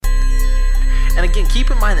And again, keep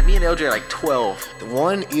in mind that me and LJ are like 12.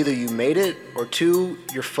 One, either you made it, or two,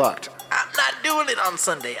 you're fucked. I'm not doing it on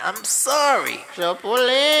Sunday. I'm sorry.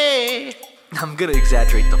 Chipotle. I'm gonna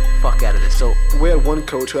exaggerate the fuck out of this. So We had one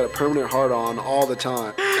coach who had a permanent hard-on all the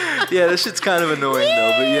time. yeah, this shit's kind of annoying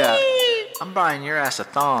though. But yeah, I'm buying your ass a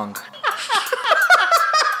thong.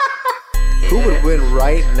 Who would win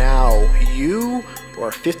right now, you or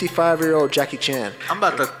a 55-year-old Jackie Chan? I'm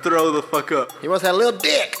about to throw the fuck up. He wants that little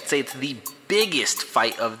dick. Say it's the biggest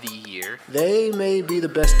fight of the year. They may be the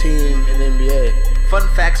best team in the NBA. Fun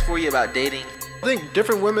facts for you about dating. I think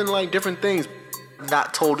different women like different things.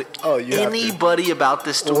 Not told Oh, you have to. anybody about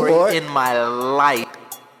this story What? in my life.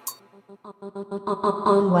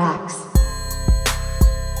 On wax.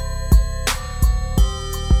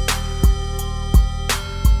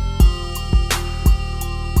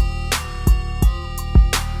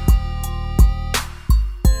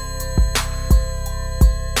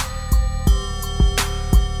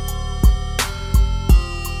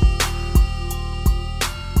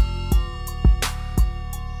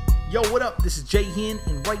 Yo, what up? This is Jay Hen,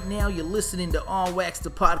 and right now you're listening to On Wax the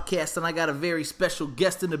podcast, and I got a very special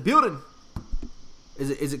guest in the building.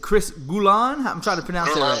 Is it Chris Gulan? I'm trying to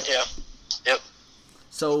pronounce that right. Yeah. Yep.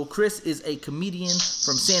 So Chris is a comedian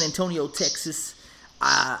from San Antonio, Texas.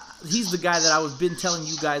 He's the guy that I've been telling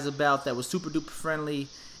you guys about that was super duper friendly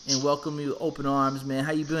and welcomed me with open arms, man.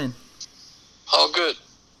 How you been? All good.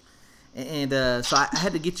 And so I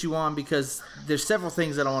had to get you on because there's several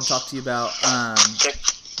things that I want to talk to you about.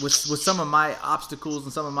 With some of my obstacles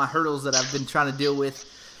and some of my hurdles that I've been trying to deal with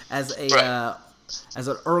as a as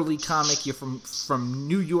an early comic. You're from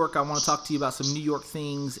New York. I want to talk to you about some New York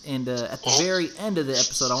things, and at the very end of the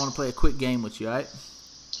episode, I want to play a quick game with you. All right?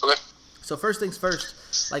 Okay. So first things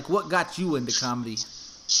first, like what got you into comedy?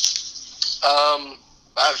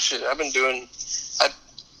 I've been doing.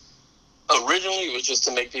 Originally it was just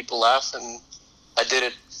to make people laugh, and I did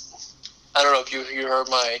it. I don't know if you heard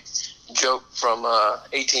my joke from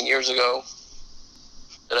 18 years ago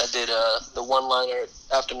that I did the one-liner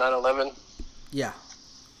after 9/11. Yeah.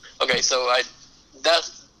 Okay, so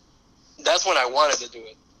that's when I wanted to do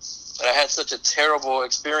it, but I had such a terrible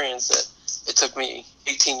experience that it took me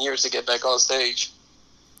 18 years to get back on stage.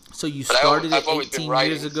 So you But started I've it always been 18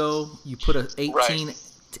 writing. years ago. You put a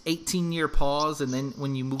 18 year pause, and then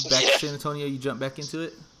when you moved back Yeah. to San Antonio, you jumped back into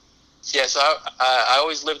it. Yeah, so I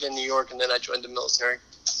always lived in New York, and then I joined the military,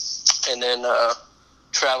 and then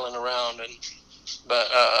traveling around, but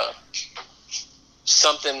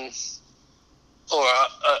something or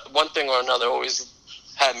one thing or another always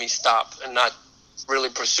had me stop and not really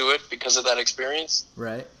pursue it because of that experience.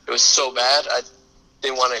 Right. It was so bad, I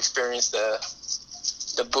didn't want to experience the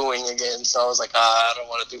booing again, so I was like, I don't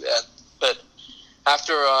want to do that. But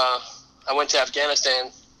after I went to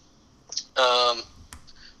Afghanistan,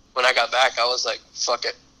 when I got back, I was like, fuck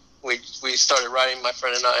it. We started writing, my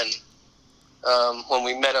friend and I, and when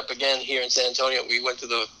we met up again here in San Antonio, we went to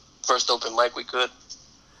the first open mic we could.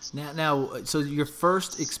 Now, so your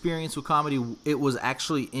first experience with comedy, it was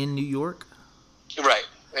actually in New York? Right.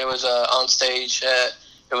 It was on stage.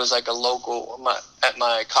 It was like a local at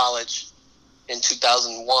my college in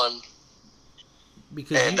 2001.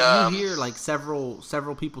 Because And, you hear like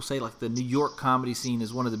several people say like the New York comedy scene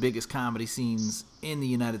is one of the biggest comedy scenes in the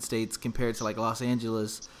United States compared to like Los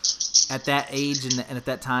Angeles. At that age and at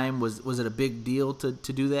that time, was it a big deal to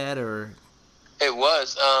do that, or? It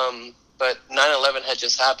was, but 9/11 had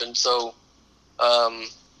just happened, so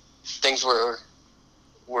things were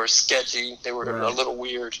sketchy. They were Right. a little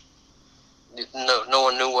weird. No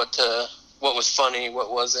one knew what was funny,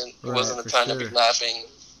 what wasn't. It Right, wasn't the for time to sure. be laughing.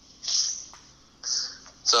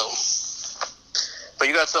 So, but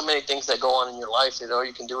you got so many things that go on in your life that all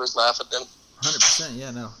you can do is laugh at them. 100%,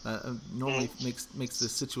 yeah, no. Normally makes the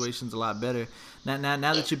situations a lot better. Now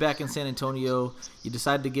that you're back in San Antonio, you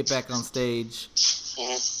decided to get back on stage.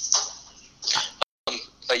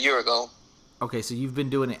 A year ago. Okay, so you've been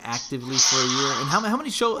doing it actively for a year. And how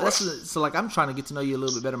many shows? So like I'm trying to get to know you a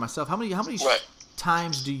little bit better myself. How many Right.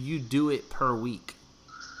 times do you do it per week?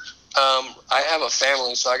 I have a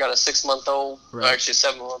family, so I got a 6-month-old, Right. or actually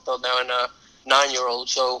 7-month-old now, and a 9-year-old.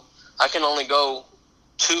 So I can only go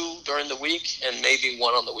 2 during the week and maybe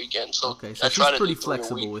 1 on the weekend. So Okay, so I she's try to pretty do 3 a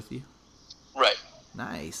flexible week. with you. Right.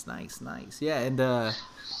 Nice. Yeah,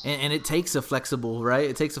 and it takes a flexible, right?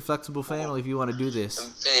 It takes a flexible family if you want to do this.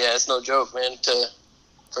 Yeah, it's no joke, man.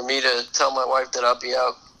 For me to tell my wife that I'll be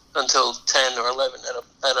out until 10 or 11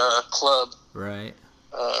 at a club. Right.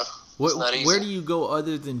 It's not easy. Where do you go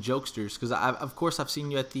other than Jokesters? Because I've seen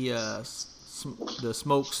you at the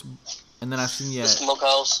Smokes And then I've seen you the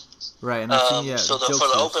Smokehouse. Right, and I've seen you for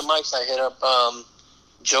the open mics, I hit up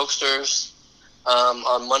Jokesters.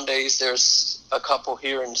 On Mondays, there's a couple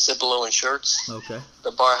here in Cipolo and Shirts. Okay.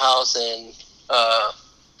 The Bar House and I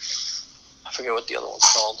forget what the other one's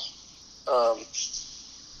called.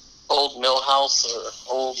 Old Mill House or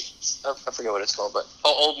Old, I forget what it's called, but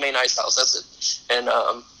Old Main Ice House, that's it. And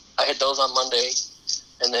I hit those on Monday,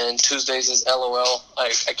 and then Tuesdays is LOL.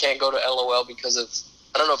 I can't go to LOL because of,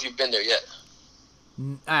 I don't know if you've been there yet.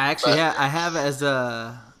 I actually I have as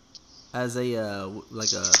a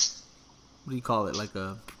like a, what do you call it, like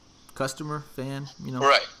a customer fan, you know?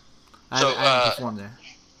 Right. I haven't performed there.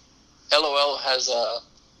 LOL has a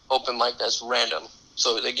open mic that's random,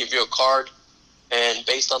 so they give you a card. And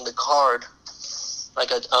based on the card, like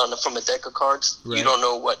from a deck of cards, right, you don't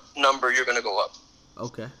know what number you're going to go up.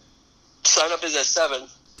 Okay. Sign up is at 7.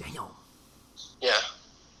 Damn. Yeah.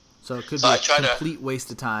 So it could be a complete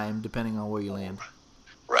waste of time depending on where you land.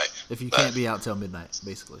 Right. If you can't be out till midnight,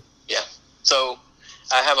 basically. Yeah. So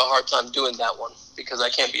I have a hard time doing that one because I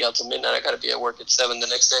can't be out till midnight. I got to be at work at 7 the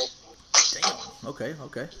next day. Damn. Okay.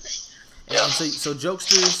 Yeah. And so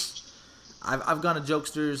Jokesters, I've gone to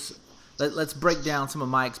Jokesters. Let's break down some of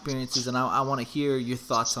my experiences, and I want to hear your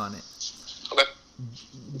thoughts on it. Okay.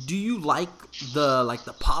 Do you like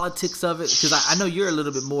the politics of it? Because I know you're a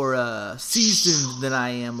little bit more seasoned than I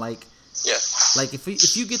am. Like, yeah. Like if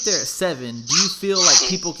you get there at 7, do you feel like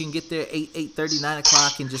people can get there 8:30, 9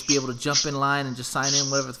 o'clock, and just be able to jump in line and just sign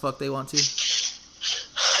in whatever the fuck they want to?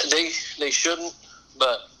 They shouldn't,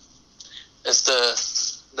 but it's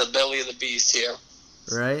the belly of the beast here.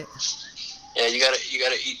 Right. Yeah, you gotta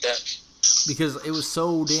eat that. Because it was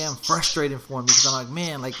so damn frustrating for me. Because I'm like,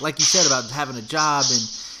 man, like you said about having a job,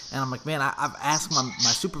 and I'm like, man, I've asked my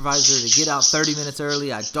supervisor to get out 30 minutes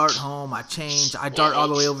early. I dart home, I change, I dart all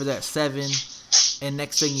the way over there at 7, and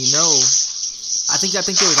next thing you know, I think there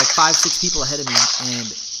was like 5-6 people ahead of me,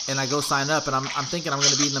 and I go sign up, and I'm thinking I'm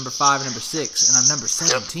going to be number 5 and number 6, and I'm number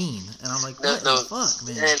 17, and I'm like, what the fuck,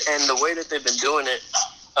 man? And the way that they've been doing it,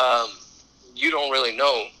 you don't really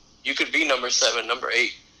know. You could be number 7, number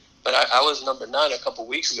 8. But I was number 9 a couple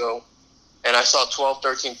weeks ago, and I saw 12,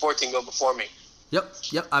 13, 14 go before me. Yep,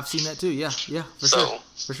 I've seen that too. Yeah,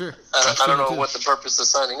 for sure. I don't know what the purpose of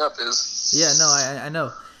signing up is. Yeah, no, I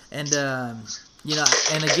know, and you know,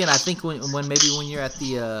 and again, I think when you're at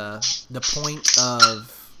the point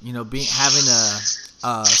of, you know, having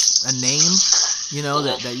a name, you know,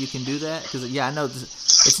 that you can do that, because I know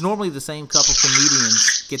it's normally the same couple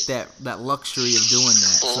comedians get that luxury of doing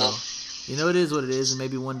that. So. You know, it is what it is, and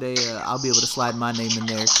maybe one day I'll be able to slide my name in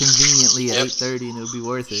there conveniently at 8:30, and it'll be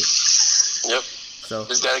worth it. Yep. So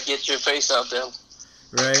just gotta get your face out there.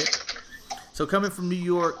 Right. So coming from New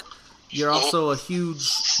York, you're also a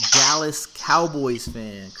huge Dallas Cowboys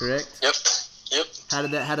fan, correct? Yep. How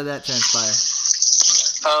did that transpire?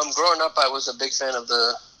 Growing up, I was a big fan of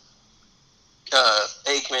the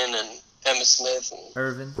Aikman and Emmitt Smith and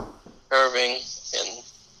Irving and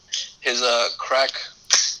his crack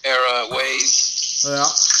era ways. Yeah.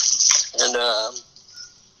 And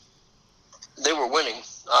they were winning.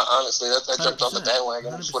 Honestly, I jumped on the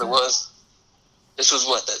bandwagon. That's what it was. This was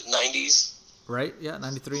what, the 90s? Right, yeah,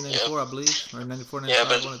 93, 94, I believe. Or 94,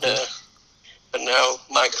 95. Yeah, but now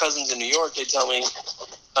my cousins in New York, they tell me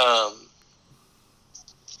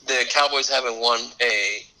the Cowboys haven't won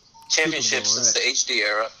a championship since the HD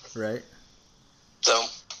era. Right. So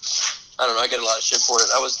I don't know. I get a lot of shit for it.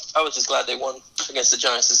 I was just glad they won against the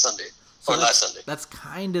Giants this Sunday last Sunday. That's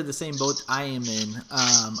kind of the same boat I am in.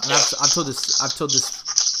 And I've told this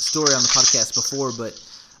story on the podcast before, but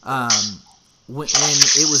when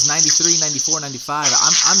it was 93, 94, 95,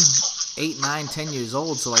 I'm 8, 9, 10 years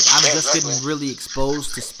old, so like I'm just getting really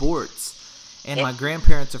exposed to sports, and my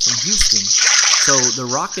grandparents are from Houston. So the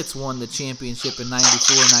Rockets won the championship in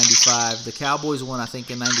 94, 95. The Cowboys won, I think,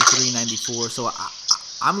 in 93, 94. So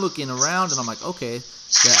I'm looking around and I'm like, okay,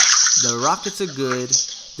 the Rockets are good.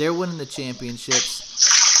 They're winning the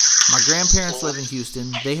championships. My grandparents live in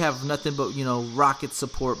Houston. They have nothing but, you know, Rockets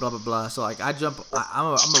support, blah, blah, blah. So, like, I'm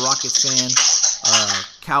a Rockets fan,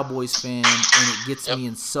 Cowboys fan, and it gets me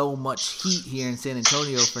in so much heat here in San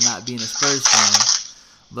Antonio for not being a Spurs fan.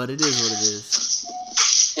 But it is what it is.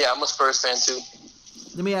 Yeah, I'm a Spurs fan, too.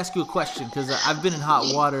 Let me ask you a question, because I've been in hot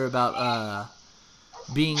water about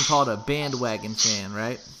being called a bandwagon fan,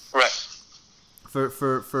 right? Right. For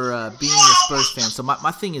being a Spurs fan. So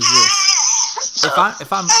my thing is this: if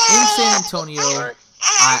I'm in San Antonio,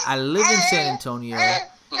 I live in San Antonio.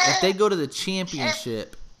 If they go to the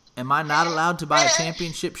championship, am I not allowed to buy a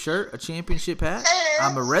championship shirt, a championship hat?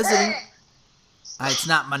 I'm a resident. It's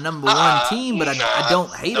not my number one team, but I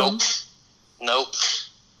don't hate them. Nope.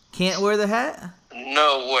 Can't wear the hat?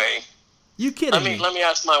 No way. You kidding me? Let me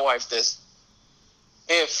ask my wife this.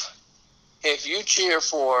 If you cheer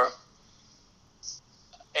for,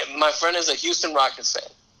 my friend is a Houston Rockets fan,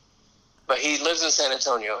 but he lives in San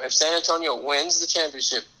Antonio. If San Antonio wins the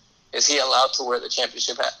championship, is he allowed to wear the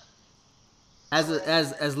championship hat?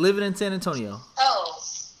 As living in San Antonio. Oh.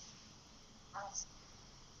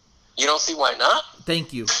 You don't see why not?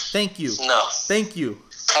 Thank you. No. Thank you.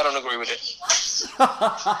 I don't agree with it.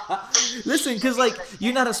 Listen, because like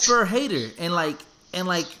you're not a Spur hater, and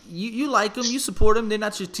you like them, you support them. They're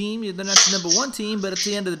not your team, they're not your number one team. But at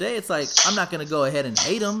the end of the day, it's like I'm not gonna go ahead and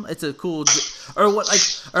hate them. It's a cool, or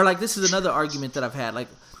this is another argument that I've had. Like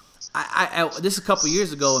I this is a couple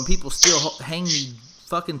years ago, and people still hang me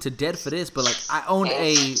fucking to dead for this. But like I owned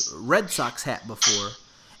a Red Sox hat before,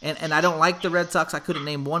 and I don't like the Red Sox. I couldn't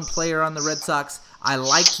name one player on the Red Sox. I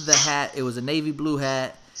liked the hat. It was a navy blue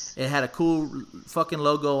hat. It had a cool fucking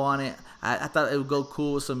logo on it. I thought it would go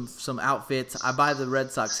cool with some outfits. I buy the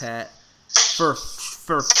Red Sox hat for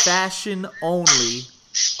fashion only,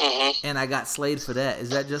 and I got slayed for that. Is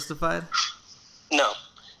that justified? No.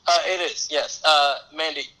 It is, yes.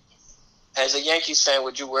 Mandy, as a Yankees fan,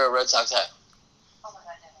 would you wear a Red Sox hat? Oh my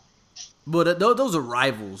God, no. But those are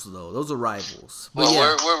rivals, though. Those are rivals. But Well,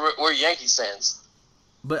 yeah. we're Yankees fans.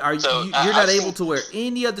 But So, you're I've not seen- able to wear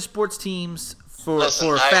any other sports teams for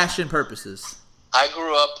Listen, fashion purposes? I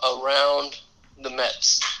grew up around the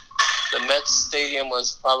Mets. The Mets stadium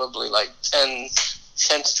was probably like 10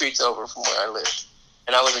 streets over from where I lived.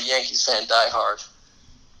 And I was a Yankees fan, diehard.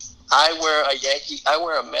 I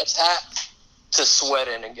wear a Mets hat to sweat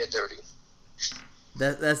in and get dirty.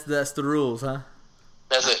 That's the rules, huh?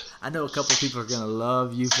 That's it. I know a couple people are gonna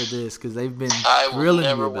love you for this because they've been I will grilling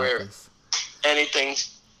never you about wear this. anything.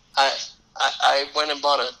 I went and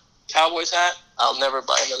bought a Cowboys hat. I'll never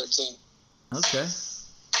buy another team. Okay.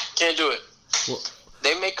 Can't do it. Well,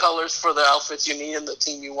 They make colors for the outfits you need and the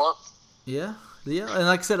team you want. yeah, and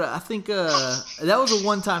like I said, I think that was a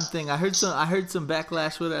one-time thing. I heard some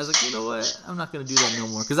backlash with it. I was like, you know what? I'm not gonna do that no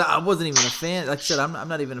more because I wasn't even a fan. Like I said, I'm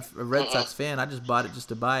not even a Red Sox fan. I just bought it just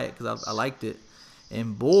to buy it because I liked it,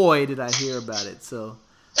 and boy, did I hear about it. So.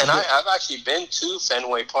 And I've actually been to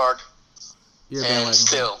Fenway Park, You're a and bandwagon fan.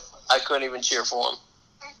 still, I couldn't even cheer for them.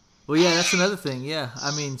 Well, yeah, that's another thing. Yeah,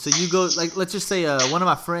 I mean, so you go like let's just say one of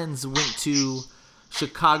my friends went to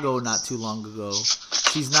Chicago not too long ago.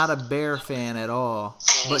 She's not a Bear fan at all,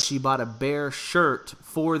 but she bought a Bear shirt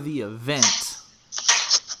for the event.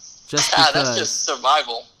 Just because. That's just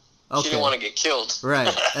survival. Okay. She didn't want to get killed.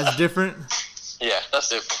 Right. That's different. Yeah, that's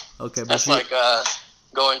different. Okay, but That's you- like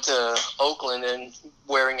going to Oakland and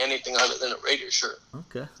wearing anything other than a Raiders shirt.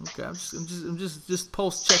 Okay. I'm just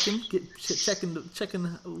pulse checking, checking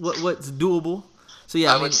what's doable. So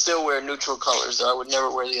yeah, I would still wear neutral colors, though. I would never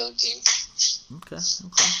wear the other team. Okay.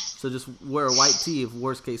 So just wear a white tee if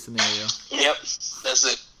worst case scenario. Yep, that's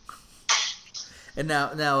it. And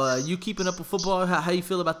now, you keeping up with football? How you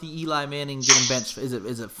feel about the Eli Manning getting benched? Is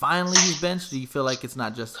it finally he's benched? Do you feel like it's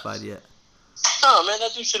not justified yet? Oh man,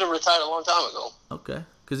 that dude should have retired a long time ago. Okay,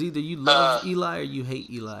 because either you love Eli or you hate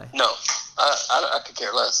Eli. No, I could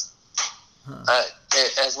care less.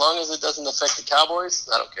 As long as it doesn't affect the Cowboys,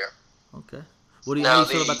 I don't care. Okay. How do you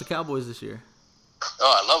feel about the Cowboys this year?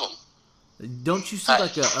 Oh, I love them. Don't you see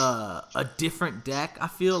like a different Dak? I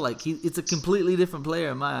feel like it's a completely different player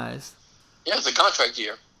in my eyes. Yeah, it's a contract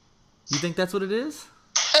year. You think that's what it is?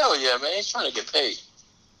 Hell yeah, man. He's trying to get paid.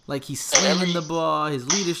 Like he's slinging the ball,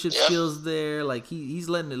 his leadership Yep. skills there. Like he's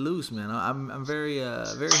letting it loose, man. I'm very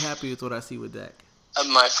happy with what I see with Dak.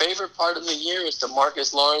 My favorite part of the year is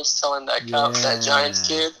DeMarcus Lawrence telling that that Giants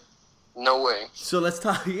kid, "No way." So let's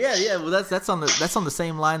talk. Yeah. Well, that's on the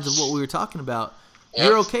same lines of what we were talking about. Yep.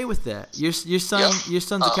 You're okay with that? Your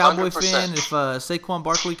son's a Cowboy 100%. fan. If Saquon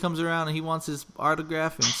Barkley comes around and he wants his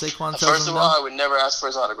autograph, and Saquon tells First him of all, no. I would never ask for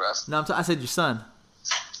his autograph. No, I said your son.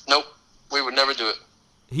 Nope, we would never do it.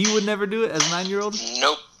 He would never do it as a 9-year-old.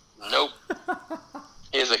 Nope.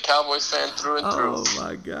 He is a Cowboys fan through and through. Oh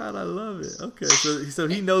my God, I love it. Okay, so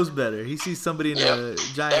he knows better. He sees somebody in a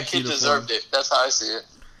Giants That kid uniform. deserved it. That's how I see it.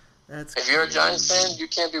 If you're a Giants fan, you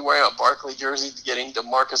can't be wearing a Barkley jersey getting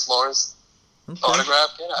DeMarcus Lawrence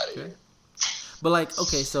autograph. Get out of here. But like,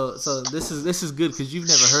 okay, so this is good because you've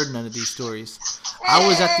never heard none of these stories. I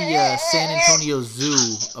was at the San Antonio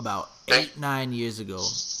Zoo about 8-9 years ago,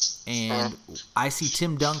 and I see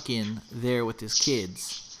Tim Duncan there with his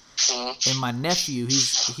kids. And my nephew,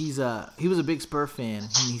 he was a big Spur fan.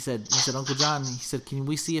 And he said, Uncle John, he said, can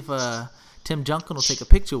we see if Tim Duncan will take a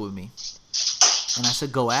picture with me? And I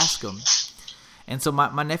said, go ask him. And so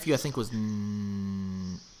my nephew, I think, was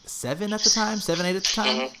 7 at the time, 7, 8 at the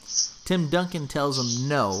time. Tim Duncan tells him,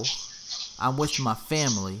 "No, I'm with my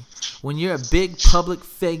family." When you're a big public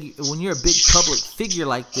figure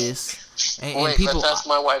like this, and people, let's ask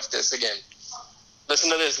my wife this again. Listen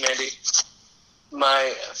to this, Mandy.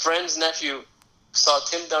 My friend's nephew saw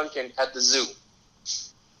Tim Duncan at the zoo,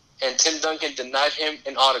 and Tim Duncan denied him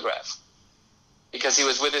an autograph because he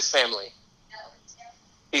was with his family.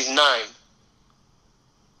 He's 9.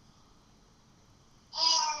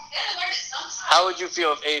 How would you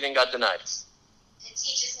feel if Aiden got denied? It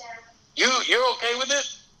teaches him. You're okay with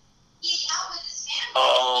it? He's out with his family.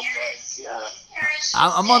 Oh my God.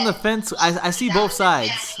 I'm on the fence. I see both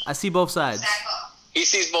sides. I see both sides. He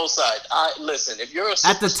sees both sides. Listen, if you're a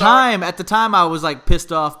superstar, At the time, I was like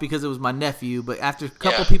pissed off because it was my nephew. But after a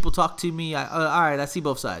couple people talked to me, all right, I see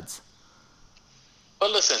both sides.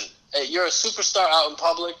 But listen, you're a superstar out in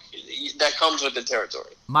public. That comes with the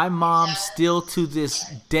territory. My mom still to this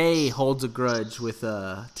day holds a grudge with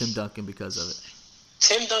Tim Duncan because of it.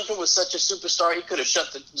 Tim Duncan was such a superstar, he could have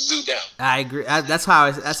shut the zoo down. I agree. That's how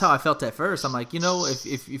I felt at first. I'm like,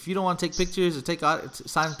 if you don't want to take pictures or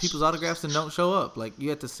sign people's autographs, then don't show up. Like, you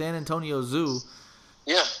at the San Antonio Zoo.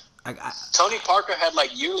 Yeah. Tony Parker had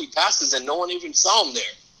like yearly passes and no one even saw him there.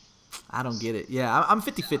 I don't get it. Yeah, I'm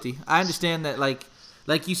 50-50. I understand that,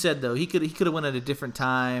 like you said though, he could have went at a different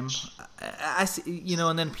time. I see,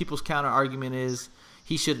 and then people's counter argument is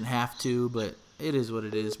he shouldn't have to, but it is what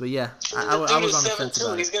it is. But yeah, I was on the fence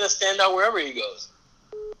about it. He's gonna stand out wherever he goes.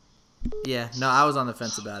 Yeah, no, I was on the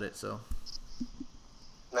fence about it. So.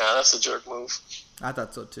 Nah, that's a jerk move. I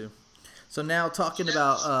thought so too. So now talking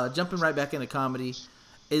about jumping right back into comedy,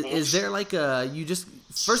 is there like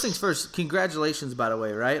first things first? Congratulations, by the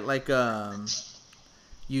way, right? Like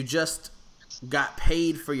you just got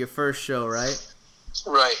paid for your first show, right?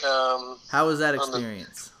 Right. How was that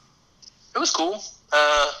experience? It was cool.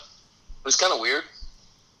 It was kind of weird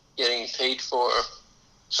getting paid for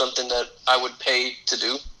something that I would pay to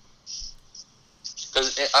do.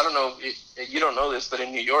 Because I don't know, you don't know this, but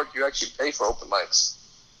in New York, you actually pay for open mics.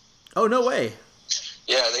 Oh, no way.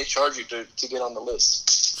 Yeah, they charge you to get on the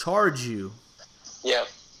list. Charge you? Yeah.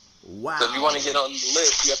 Wow. So if you want to get on the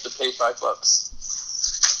list, you have to pay $5.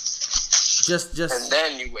 Just. And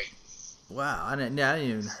then you wait. Wow, I didn't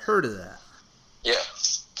even heard of that. Yeah.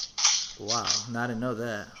 Wow, no, I didn't know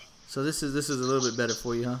that. So this is a little bit better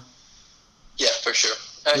for you, huh? Yeah, for sure.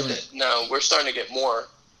 And now we're starting to get more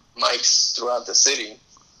mics throughout the city,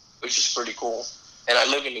 which is pretty cool. And I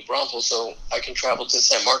live in New Braunfels, so I can travel to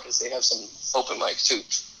San Marcos. They have some open mics too.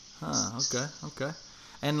 Okay.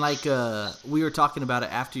 And like we were talking about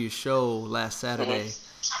it after your show last Saturday,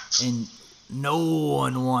 and no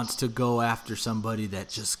one wants to go after somebody that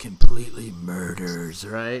just completely murders,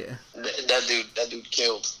 right? That dude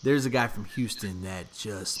killed. There's a guy from Houston that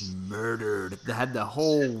just murdered. That had the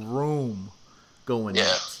whole room going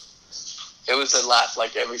nuts. It was a laugh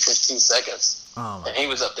like every 15 seconds. Oh my and he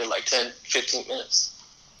was up there like 10, 15 minutes.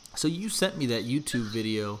 So you sent me that YouTube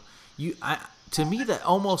video. To me, that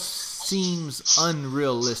almost seems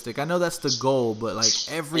unrealistic. I know that's the goal, but like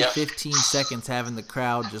every 15 seconds having the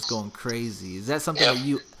crowd just going crazy. Is that something that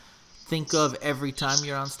you think of every time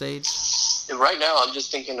you're on stage? Right now, I'm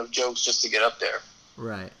just thinking of jokes just to get up there.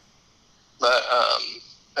 Right. But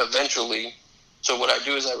eventually, so what I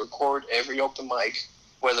do is I record every open mic,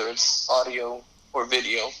 whether it's audio or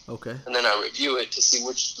video. Okay. And then I review it to see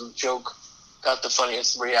which joke got the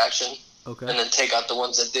funniest reaction. Okay. And then take out the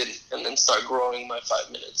ones that didn't, and then start growing my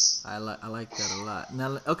 5 minutes. I like that a lot.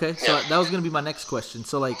 Now, okay, so that was gonna be my next question.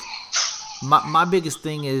 So like, my biggest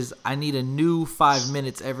thing is I need a new 5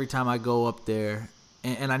 minutes every time I go up there,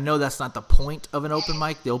 and I know that's not the point of an open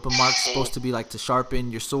mic. The open mic's supposed to be like to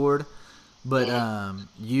sharpen your sword, but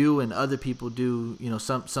you and other people do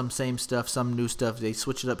some same stuff, some new stuff. They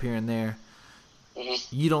switch it up here and there.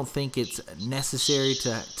 You don't think it's necessary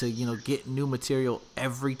to get new material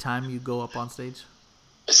every time you go up on stage?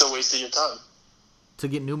 It's a waste of your time. To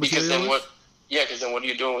get new material? Because then what are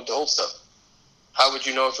you doing with the old stuff? How would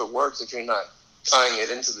you know if it works if you're not tying it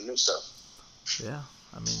into the new stuff? Yeah,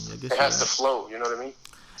 I mean, I guess it has to flow. You know what I mean?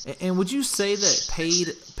 And would you say that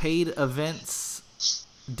paid events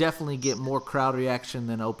definitely get more crowd reaction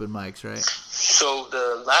than open mics, right? So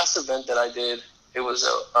the last event that I did,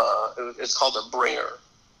 it's called a bringer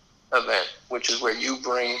event, which is where you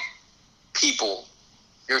bring people.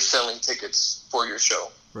 You're selling tickets for your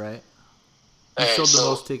show. Right. You sold the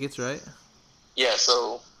most tickets, right? Yeah,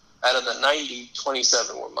 so out of the 90,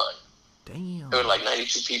 27 were mine. Damn. There were like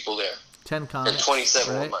 92 people there. 10 comics, and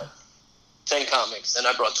 27 right? were mine. 10 comics, and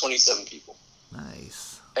I brought 27 people.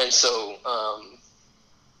 Nice. And so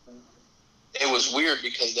it was weird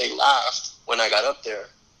because they laughed when I got up there,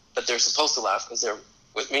 but they're supposed to laugh because they're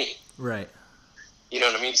with me. Right. You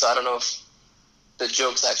know what I mean? So I don't know if the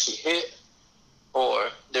jokes actually hit or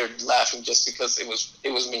they're laughing just because it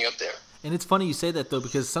was me up there. And it's funny you say that, though,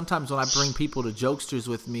 because sometimes when I bring people to Jokesters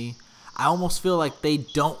with me, I almost feel like they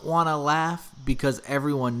don't want to laugh because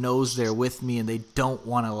everyone knows they're with me, and they don't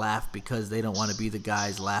want to laugh because they don't want to be the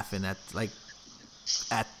guys laughing at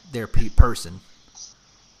their person.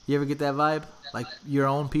 You ever get that vibe? Like your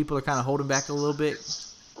own people are kind of holding back a little bit?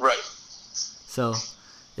 Right. So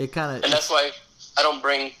it kind of... And that's why I don't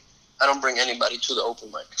bring anybody to the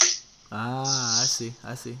open mic. Ah, I see.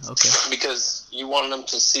 Okay. Because you want them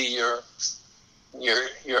to see your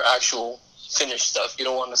actual finished stuff. You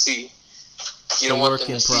don't want to see. You don't want them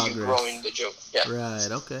to see you growing the joke. Yeah.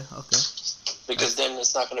 Right. Okay. Because then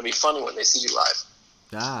it's not going to be funny when they see you live.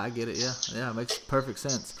 Ah, I get it. Yeah, it makes perfect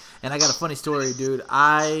sense. And I got a funny story, dude.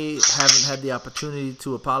 I haven't had the opportunity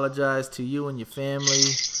to apologize to you and your family.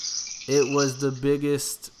 It was the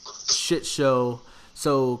biggest shit show.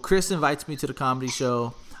 So Chris invites me to the comedy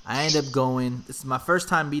show. I end up going. This is my first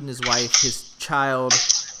time meeting his wife, his child,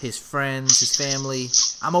 his friends, his family.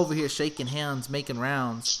 I'm over here shaking hands, making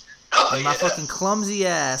rounds. And my fucking clumsy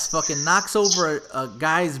ass fucking knocks over a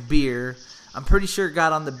guy's beer. I'm pretty sure it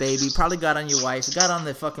got on the baby, probably got on your wife, it got on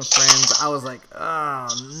the fucking friends. I was like, oh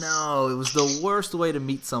no, it was the worst way to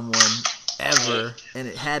meet someone ever, and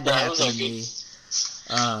it had to happen to me.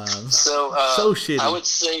 So shitty. I would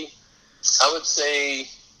say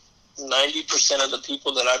 90% of the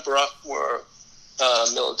people that I brought were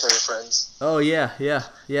military friends. Oh yeah.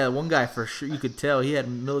 One guy for sure, you could tell he had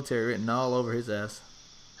military written all over his ass.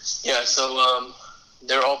 Yeah, so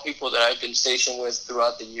they're all people that I've been stationed with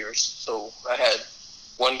throughout the years. So I had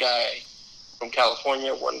one guy from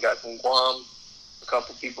California, one guy from Guam, a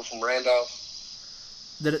couple people from Randolph.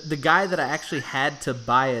 The guy that I actually had to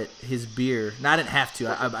buy his beer. No, I didn't have to.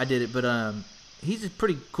 I did it, but he's a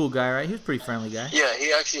pretty cool guy, right? He was a pretty friendly guy. Yeah,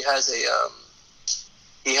 he actually has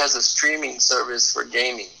a streaming service for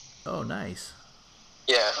gaming. Oh, nice.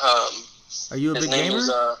 Yeah. Are you a big gamer?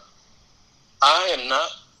 I am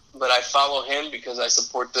not. But I follow him because I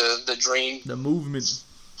support the dream. The movement.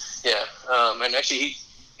 Yeah. And actually,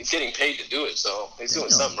 he's getting paid to do it, so he's doing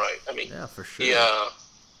something right. I mean, yeah, for sure.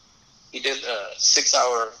 He did a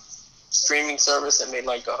 6-hour streaming service and made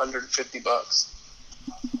like $150. Well,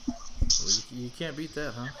 you can't beat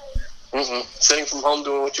that, huh? Mm-hmm. Sitting from home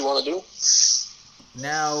doing what you want to do.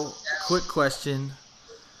 Now, quick question.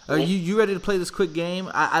 Are you ready to play this quick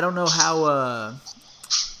game? I don't know how...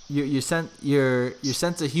 Your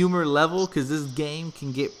sense of humor level, because this game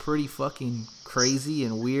can get pretty fucking crazy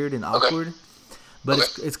and weird and awkward. Okay.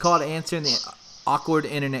 But it's called Answering the Awkward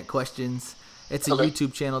Internet Questions. It's a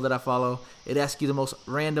YouTube channel that I follow. It asks you the most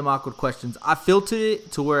random awkward questions. I filtered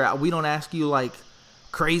it to where we don't ask you like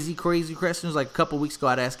crazy questions. Like a couple weeks ago,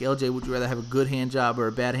 I'd ask LJ, would you rather have a good hand job or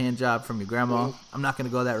a bad hand job from your grandma? Mm-hmm. I'm not going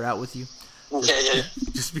to go that route with you.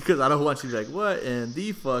 Just because I don't want you to be like, what in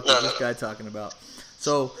the fuck is this guy talking about?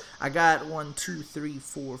 So I got 1, 2, 3,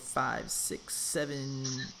 4, 5, 6, 7.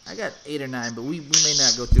 I got 8 or 9, but we may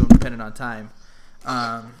not go through them depending on time.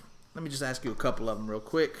 Let me just ask you a couple of them real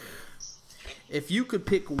quick. If you could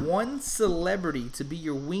pick one celebrity to be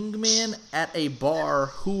your wingman at a bar,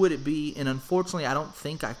 who would it be? And unfortunately, I don't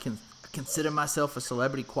think I can consider myself a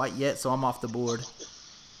celebrity quite yet, so I'm off the board.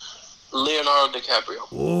 Leonardo DiCaprio.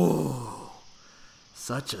 Oh,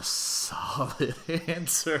 such a solid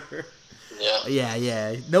answer.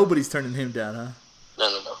 Yeah. Nobody's turning him down, huh?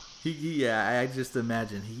 No. I just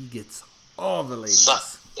imagine he gets all the ladies.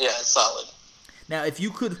 Solid. Now,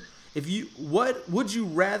 what would you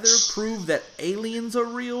rather prove that aliens are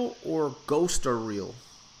real or ghosts are real?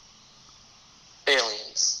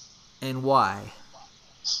 Aliens. And why?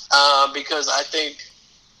 Because I think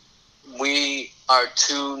we are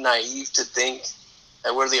too naive to think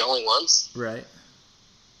that we're the only ones. Right.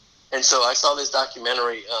 And so I saw this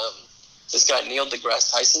documentary. This guy, Neil deGrasse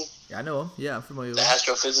Tyson. Yeah, I know him. Yeah, I'm familiar with him.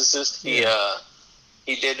 The astrophysicist. Yeah.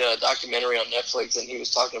 He did a documentary on Netflix, and he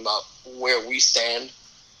was talking about where we stand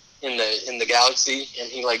in the galaxy, and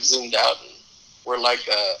he like zoomed out, and we're like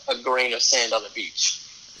a grain of sand on the beach.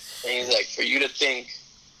 And he's like, for you to think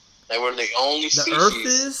that we're the only species. The Earth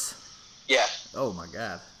is? Yeah. Oh my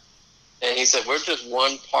God. And he said, we're just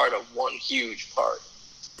one part of one huge part.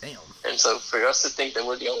 Damn. And so for us to think that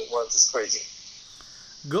we're the only ones is crazy.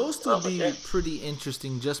 Ghost would be pretty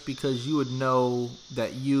interesting just because you would know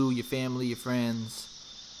that you, your family, your friends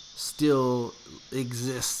still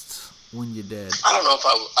exist when you're dead. I don't know if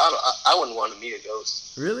I wouldn't want to meet a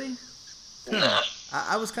ghost. Really? Nah.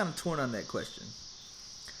 I was kind of torn on that question.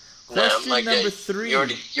 Question like, number yeah, 3. You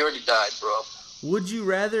already died, bro. Would you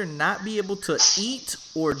rather not be able to eat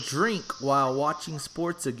or drink while watching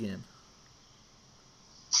sports again?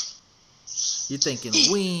 You're thinking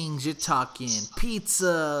wings, you're talking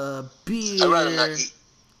pizza, beer. I'd rather not eat.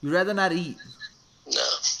 You'd rather not eat? No.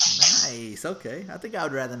 Nice, okay. I think I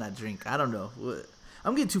would rather not drink. I don't know.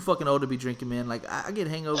 I'm getting too fucking old to be drinking, man. Like, I get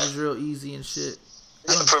hangovers real easy and shit.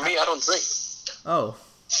 For me, I don't drink. Oh.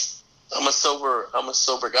 I'm a sober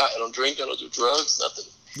guy. I don't drink. I don't do drugs. Nothing.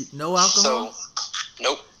 No alcohol? So,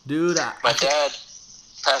 nope. Dude, my dad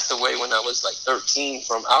passed away when I was like 13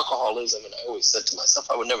 from alcoholism, and I always said to myself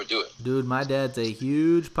I would never do it. Dude, my dad's a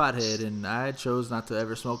huge pothead, and I chose not to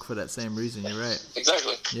ever smoke for that same reason. You're right.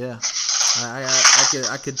 Exactly. Yeah.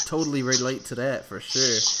 I could totally relate to that for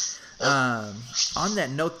sure. On that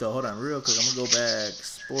note, though, hold on real quick. I'm going to go back.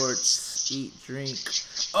 Sports, eat, drink.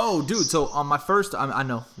 Oh, dude, so on my first, I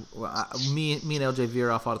know, me and LJ veer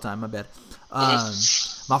off all the time, my bad.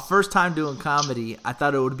 My first time doing comedy, I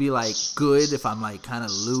thought it would be, like, good if I'm, like, kind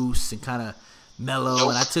of loose and kind of mellow. Nope.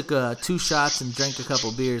 And I took 2 shots and drank a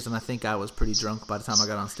couple beers, and I think I was pretty drunk by the time I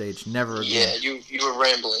got on stage. Never again. Yeah, you were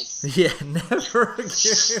rambling. Yeah, never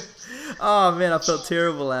again. Oh, man, I felt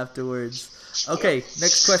terrible afterwards. Okay,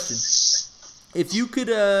 next question. If you could,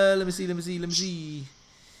 let me see.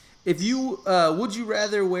 If you, would you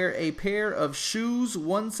rather wear a pair of shoes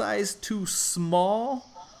one size too small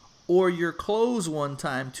or your clothes one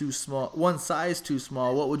size too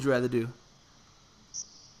small? What would you rather do?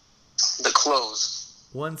 The clothes.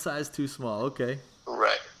 One size too small, okay.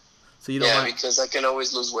 Right. So you don't mind? Because I can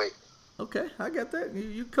always lose weight. Okay, I got that.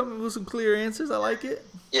 You coming with some clear answers. I like it.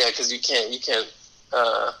 Yeah, because you can't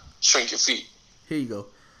shrink your feet. Here you go.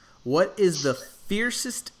 What is the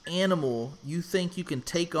fiercest animal you think you can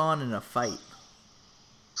take on in a fight?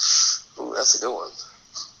 Ooh, that's a good one.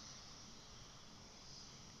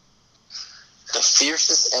 The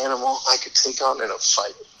fiercest animal I could take on in a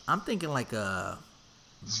fight. I'm thinking like a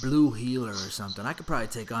blue heeler or something. I could probably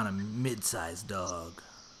take on a mid-sized dog.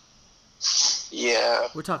 Yeah.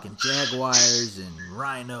 We're talking jaguars and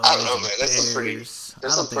rhinos. I don't know, man. There's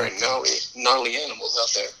some pretty gnarly animals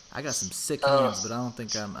out there. I got some sick hands, but I don't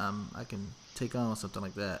think I can take on something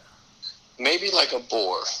like that. Maybe like a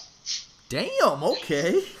boar. Damn.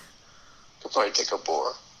 Okay. Could probably take a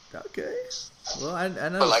boar. Okay. Well, I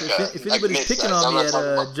know like if anybody's like picking on me at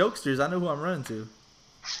Jokesters, I know who I'm running to.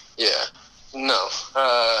 Yeah. No.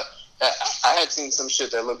 I had seen some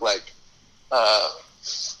shit that looked like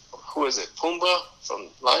who is it? Pumbaa from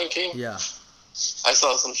Lion King? Yeah. I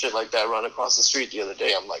saw some shit like that run across the street the other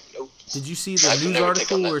day. I'm like, nope. Did you see the news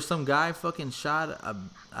article where some guy fucking shot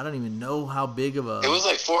I don't even know how big of a... It was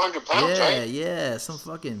like 400 pounds, right? Yeah. Some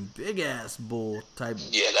fucking big-ass bull type...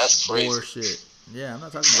 Yeah, that's crazy. Boar shit. Yeah, I'm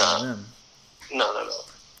not talking about them. No.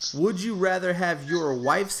 Would you rather have your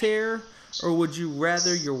wife's hair or would you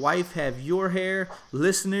rather your wife have your hair?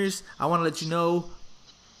 Listeners, I want to let you know,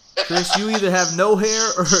 Chris, you either have no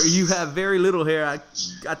hair or you have very little hair. I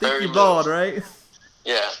think very you're bald, right?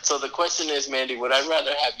 Yeah. So the question is, Mandy, would I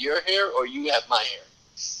rather have your hair or you have my hair?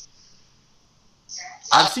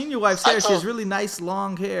 I've seen your wife's hair. She has really nice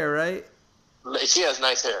long hair, right? She has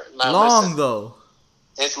nice hair. Now, long, though.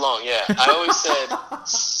 It's long, yeah. I always said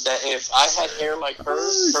that if I had hair like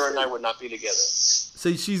hers, her and I would not be together.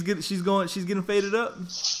 So she's getting faded up?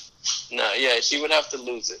 No, yeah, she would have to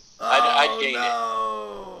lose it. I'd gain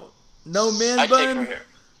it. No man I'd bun? take her hair.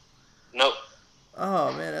 Nope.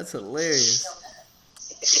 Oh, man, that's hilarious.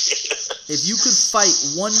 If you could fight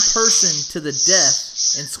one person to the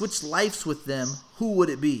death and switch lives with them, who would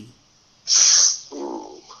it be?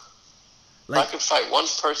 Ooh. If I could fight one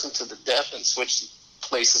person to the death and switch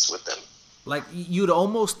places with them. Like, you'd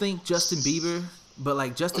almost think Justin Bieber, but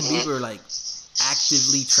like Justin Bieber like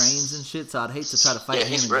actively trains and shit, so I'd hate to try to fight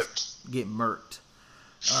him and just get murked.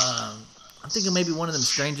 I'm thinking maybe one of them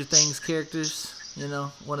Stranger Things characters,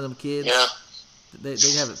 one of them kids. Yeah. They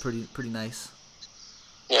have it pretty nice.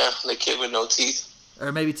 Yeah, the kid with no teeth.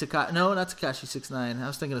 Or maybe Tekashi. No, not Tekashi 6ix9ine. I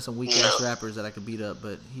was thinking of some weak ass rappers that I could beat up,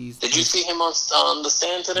 but he's. Did you see him on the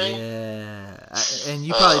stand today? Yeah, and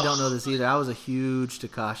you probably don't know this either. I was a huge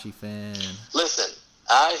Tekashi fan. Listen,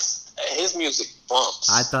 his music bumps.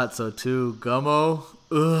 I thought so too. Gummo,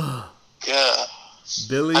 ugh. Yeah.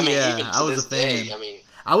 Billy, I was a fan. Day,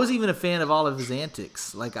 I was even a fan of all of his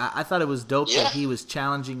antics. Like, I thought it was dope that he was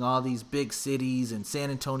challenging all these big cities and San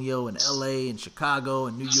Antonio and L.A. and Chicago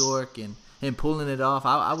and New York and pulling it off.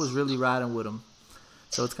 I was really riding with him.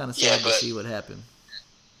 So it's kind of sad to see what happened.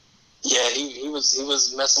 Yeah, he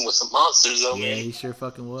was messing with some monsters, though, man. Yeah, he sure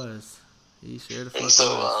fucking was. He sure the fuck was.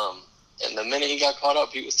 was. And the minute he got caught up,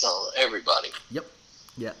 he was telling everybody. Yep.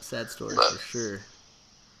 Yeah, sad story But- for sure.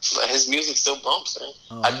 But his music still bumps, man.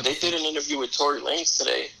 Oh, They did an interview with Tory Lanez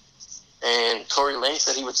today, and Tory Lanez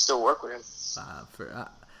said he would still work with him.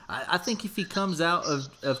 I think if he comes out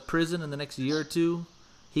of prison in the next year or two,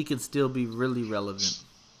 he can still be really relevant.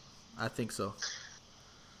 I think so.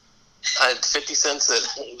 50 Cent said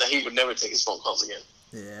that he would never take his phone calls again.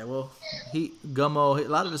 Yeah, well, Gummo, a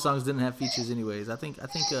lot of his songs didn't have features anyways. I think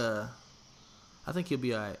he'll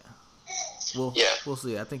be alright. Well, Yeah. we'll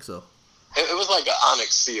see. I think so. It was like an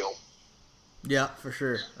Onyx feel. Yeah, for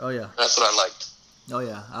sure. Oh yeah. That's what I liked. Oh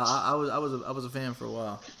yeah. I was a fan for a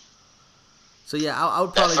while. So yeah, I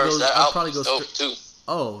would probably That go. I'd album probably go. was dope too.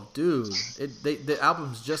 Oh, dude, the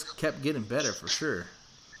albums just kept getting better for sure.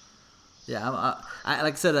 Yeah, I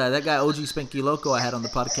like I said, that guy OG Spanky Loco I had on the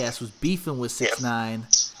podcast was beefing with 6ix9ine.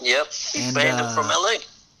 Yep, he And, banned him from LA.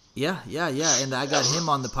 Yeah, and I got him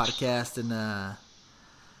on the podcast, and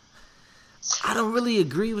I don't really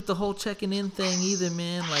agree with the whole checking in thing either,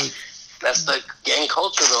 man. Like, That's the gang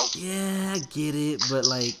culture, though. yeah, I get it, but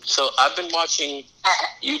like, So I've been watching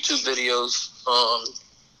YouTube videos on.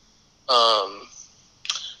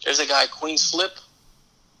 There's a guy, Queen's Flip,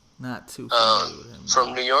 not too familiar with him.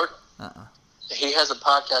 from New York. Uh-uh. He has a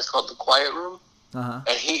podcast called The Quiet Room, Uh-huh.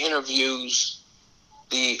 and he interviews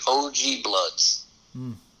the OG Bloods,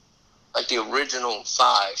 Mm. like the original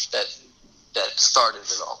 5 that started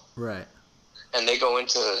it all. Right. And they go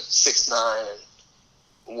into 6ix9ine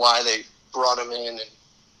and why they brought him in, and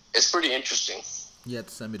it's pretty interesting. You have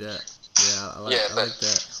to send me that. Yeah, I like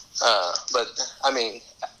that. But I mean,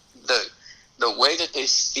 the way that they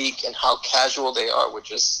speak and how casual they are with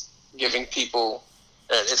just giving people,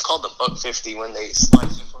 it's called the $1.50 when they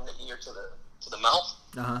slice you from the ear to the mouth,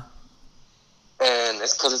 Uh-huh. and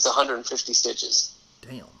it's because it's 150 stitches.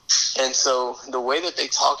 Damn. And so the way that they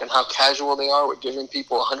talk and how casual they are with giving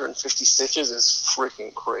people 150 stitches is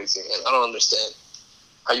freaking crazy, man. I don't understand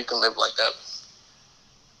how you can live like that.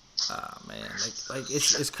 Ah, man, like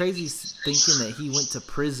it's crazy thinking that he went to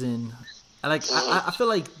prison. I feel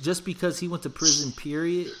like just because he went to prison,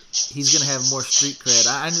 period, he's gonna have more street cred.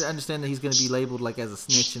 I understand that he's gonna be labeled like as a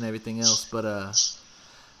snitch and everything else, but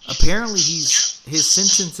apparently his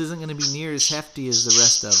sentence isn't gonna be near as hefty as the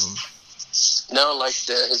rest of them. No, like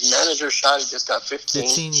his manager Shotty just got 15.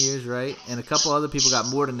 15 years, right? And a couple other people got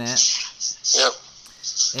more than that. Yep.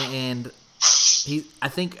 And I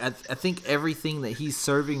think everything that he's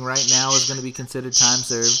serving right now is going to be considered time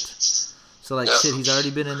served. So like shit, he's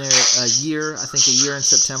already been in there a year. I think a year in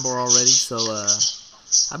September already. So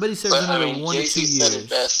I bet he serves But I another mean, 1 to 2 Jay-Z said it years.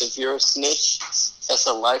 best. If you're a snitch, that's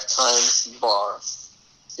a lifetime bar.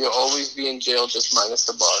 You'll always be in jail, just minus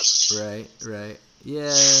the bars. Right.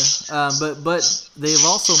 Yeah. But they've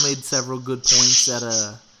also made several good points that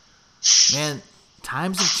man,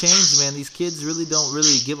 times have changed, man. These kids really don't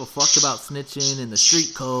really give a fuck about snitching and the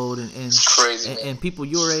street code and Crazy, man. and people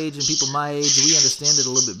your age and people my age. We understand it a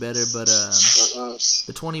little bit better, but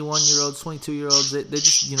the 21-year-olds, 22-year-olds, they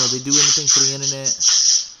just they do anything for the internet.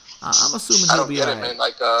 I'm assuming I he'll don't be get it, alright. man.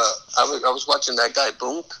 Like, I was watching that guy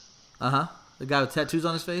Boom. The guy with tattoos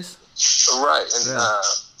on his face. Right, and Yeah.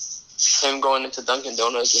 him going into Dunkin'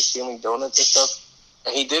 Donuts and stealing donuts and stuff,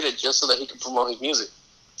 and he did it just so that he could promote his music.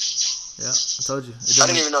 Yeah, I told you. I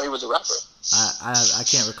didn't even know he was a rapper. I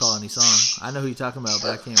can't recall any song. I know who you're talking about,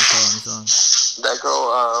 but I can't recall any song. That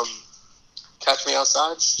girl, Catch Me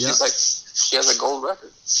Outside, Yep. she has a gold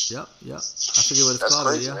record. Yep. I forget what it's That's called.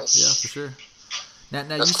 crazy, Yeah, man. yeah, for sure. Now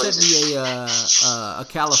That's you sent me a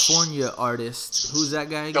California artist. Who's that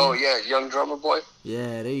guy again? Oh yeah, Young Drummer Boy.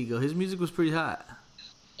 Yeah, there you go. His music was pretty hot.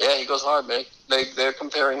 Yeah, he goes hard, man. They're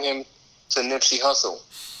comparing him to Nipsey Hussle.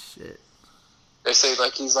 Shit. They say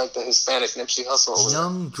like he's like the Hispanic Nipsey Hussle. over there.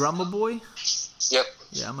 Young Drummer Boy? Yep.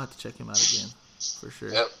 Yeah, I'm going to have to check him out again. For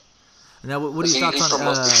sure. Yep. Now, what are your He thoughts on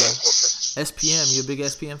promotes the gang culture. SPM? You a big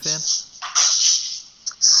SPM fan?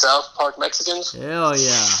 South Park Mexicans. Hell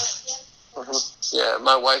yeah. Yeah,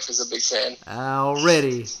 my wife is a big fan.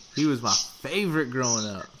 Already. He was my favorite growing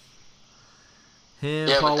up. Him,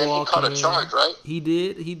 Yeah, Paul but then he Walker. caught a charge, right? He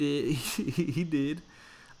did. He did.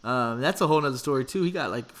 That's a whole nother story, too. He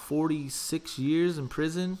got like 46 years in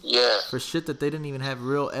prison Yeah. for shit that they didn't even have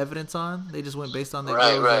real evidence on. They just went based on that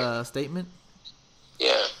Right, girl's statement.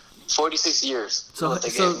 Yeah. 46 years. is So what they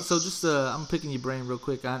gave him. just I'm picking your brain real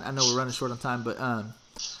quick. I know we're running short on time, but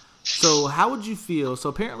so how would you feel? So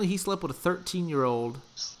apparently he slept with a 13-year-old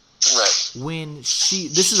Right. when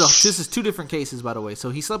this is two different cases, by the way.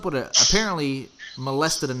 So he slept with apparently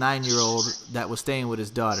molested a 9-year-old that was staying with his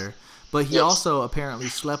daughter, but he Yep. also apparently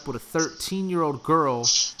slept with a 13-year-old girl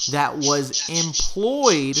that was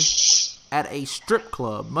employed at a strip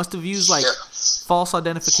club. Must have used like Yeah. false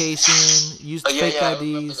identification, used fake I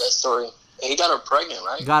remember that IDs. story. And he got her pregnant,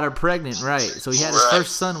 right? Got her pregnant, right? So he had his Right.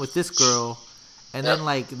 first son with this girl, and then Yep.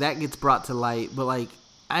 like that gets brought to light. But like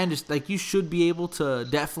I understand, like you should be able to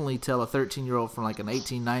definitely tell a 13-year-old from like an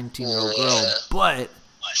 18, 19-year-old girl. Yeah. But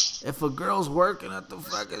if a girl's working at the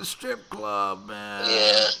fucking strip club, man,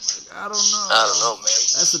 Yeah. I don't know. I don't know, man.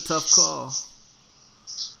 That's a tough call.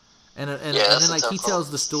 And that's then a like tough he call.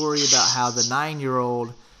 tells the story about how the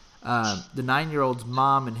 9-year-old's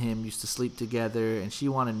mom and him used to sleep together, and she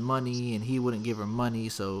wanted money, and he wouldn't give her money,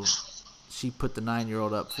 so she put the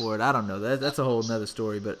 9-year-old up for it. I don't know. That's a whole nother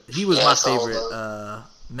story, but he was Yeah, my that's a whole favorite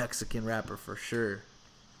Mexican rapper for sure.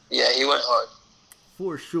 Yeah, he went hard.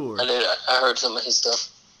 For sure. I heard some of his stuff.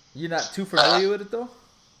 You're not too familiar with it though?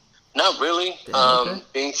 Not really, Damn, okay.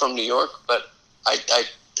 being from New York, but I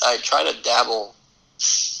try to dabble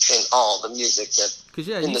in all the music that. Because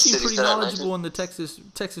yeah, in you the seem cities pretty that I knowledgeable in the Texas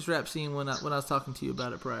rap scene when I was talking to you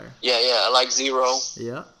about it prior. Yeah, I like Zero.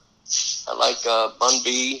 Yeah. I like Bun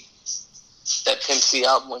B. That Pimp C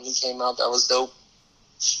album when he came out, that was dope.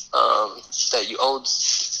 That you owed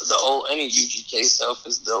the old any UGK stuff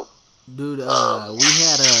is dope. Dude, we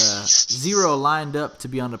had Zero lined up to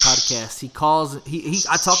be on the podcast. He calls.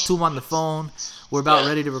 I talked to him on the phone. We're about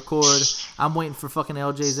ready to record. I'm waiting for fucking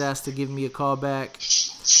LJ's ass to give me a call back,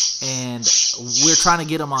 and we're trying to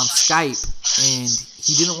get him on Skype, and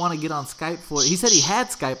he didn't want to get on Skype for it. He said he had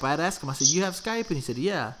Skype. I had asked him. I said, "You have Skype?" And he said,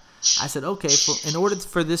 "Yeah." I said, "Okay." In order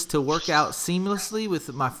for this to work out seamlessly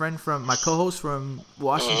with my co-host from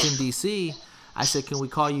Washington D.C., I said, "Can we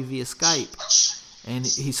call you via Skype?" And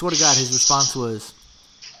he swear to God, his response was,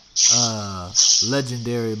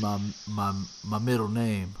 "Legendary, my middle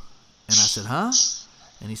name." And I said, "Huh?"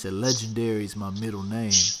 And he said, "Legendary is my middle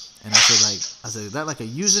name." And I said, "Is that like a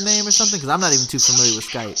username or something?" Because I'm not even too familiar with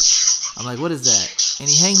Skype. I'm like, "What is that?" And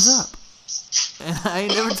he hangs up, and I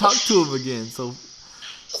ain't never talked to him again. So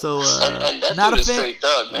And that not dude a is fan. straight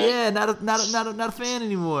thug, man. Yeah, not a fan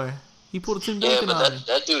anymore. He pulled a Tim Yeah, Duncan but on me.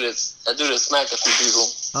 that dude is smacked a few people.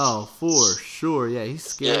 Oh, for sure. Yeah, he's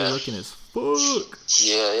scary looking as fuck.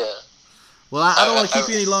 Yeah. Well, I don't want to keep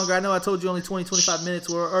you any longer. I know I told you only 20, 25 minutes.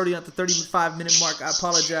 We're already at the 35-minute mark. I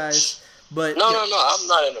apologize. But No. I'm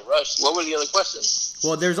not in a rush. What were the other questions?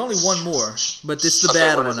 Well, there's only one more, but this is the Okay,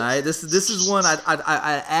 bad what one, is it? all right? This is one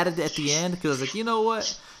I added at the end because I was like, you know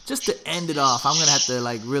what? Just to end it off, I'm going to have to,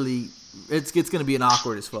 like, really... It's going to be an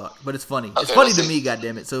awkward as fuck, but it's funny. It's Okay, funny let's to see. me,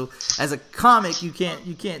 goddammit. So, as a comic, you got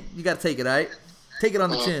to take it, all right? Take it on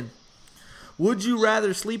the chin. Would you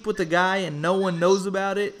rather sleep with a guy and no one knows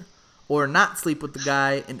about it, or not sleep with the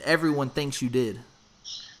guy and everyone thinks you did?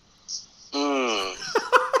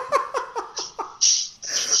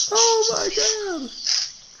 Oh my god.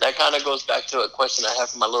 That kind of goes back to a question I have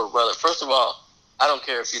for my little brother. First of all, I don't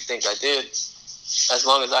care if you think I did. As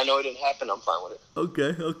long as I know it didn't happen, I'm fine with it.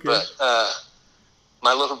 Okay. But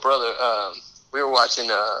my little brother, we were watching,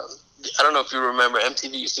 I don't know if you remember,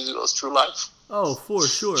 MTV used to do those True Life. Oh, for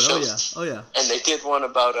sure. Oh yeah. And they did one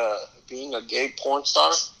about being a gay porn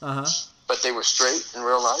star, Uh-huh. but they were straight in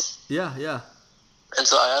real life. Yeah. And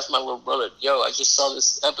so I asked my little brother, "Yo, I just saw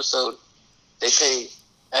this episode.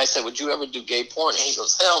 I said, would you ever do gay porn?" And he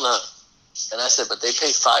goes, "Hell no." And I said, "But they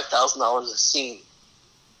pay $5,000 a scene."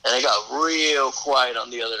 And it got real quiet on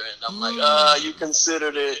the other end. I'm like, you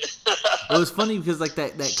considered it. Well, it was funny because like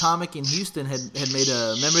that comic in Houston had made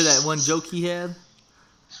remember that one joke he had?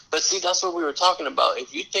 But see, that's what we were talking about.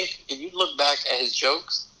 If you look back at his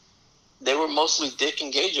jokes, they were mostly dick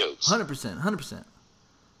and gay jokes. 100%.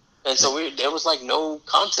 And so there was like no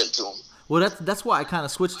content to them. Well, that's why I kind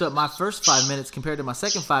of switched up my first 5 minutes compared to my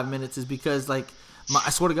second 5 minutes is because like I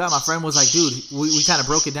swear to God, my friend was like, dude, we kind of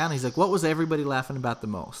broke it down. He's like, what was everybody laughing about the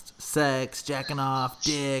most? Sex, jacking off,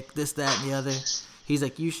 dick, this, that, and the other. He's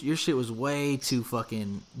like, your shit was way too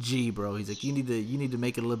fucking G, bro. He's like, you need to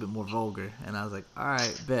make it a little bit more vulgar. And I was like, all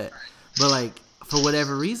right, bet. But like, for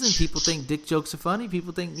whatever reason, people think dick jokes are funny.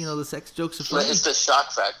 People think, the sex jokes are funny. But it's the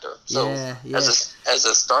shock factor. So Yeah. as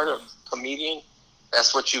a startup comedian,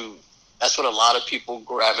 that's what a lot of people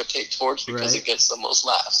gravitate towards because Right. it gets the most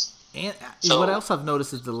laughs. And So- what else I've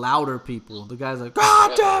noticed is the louder people. The guy's like,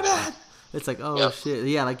 God damn it! It's like, oh Yep. shit.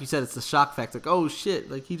 Yeah, like you said, it's the shock factor. Like, oh shit.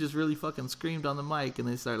 Like he just really fucking screamed on the mic and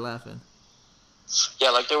they start laughing.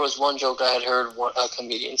 Yeah, like there was one joke I had heard a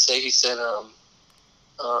comedian say. He said,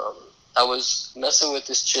 I was messing with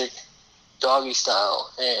this chick doggy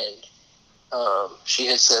style and she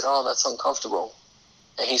had said, "Oh, that's uncomfortable."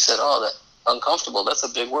 And he said, "Oh, that uncomfortable, that's a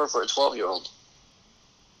big word for a 12-year-old.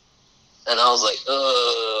 And I was like,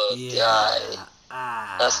 God,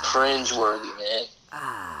 that's cringeworthy, man.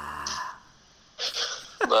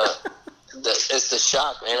 But it's the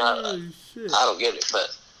shock, man. Oh, shit. I don't get it,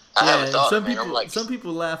 but I have a daughter, man. I'm like, some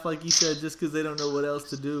people laugh, like you said, just because they don't know what else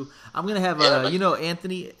to do. I'm gonna have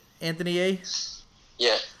Anthony A.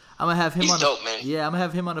 Yeah. I'm gonna have him He's on. dope, man. Yeah, I'm gonna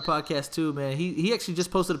have him on the podcast too, man. He actually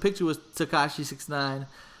just posted a picture with Tekashi 6ix9ine.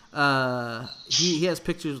 He has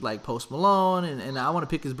pictures like Post Malone, and I want to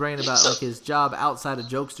pick his brain about like his job outside of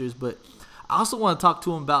Jokesters, but I also want to talk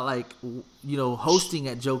to him about like hosting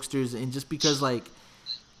at Jokesters, and just because like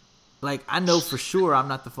I know for sure I'm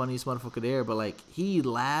not the funniest motherfucker there, but like he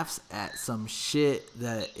laughs at some shit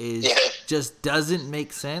that is just doesn't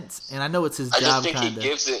make sense, and I know it's his job. I think he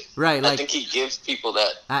gives it right. Like, I think he gives people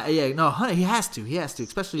that. He has to,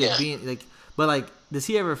 especially being like. But like, does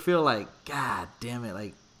he ever feel like, God damn it,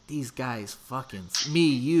 like these guys fucking me,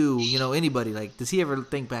 you, anybody? Like, does he ever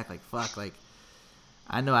think back like, fuck, like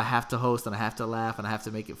I know I have to host and I have to laugh and I have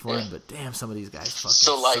to make it fun, but damn, some of these guys fucking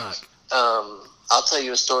suck. I'll tell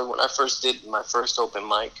you a story. When I first did my first open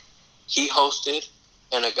mic, he hosted,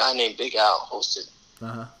 and a guy named Big Al hosted.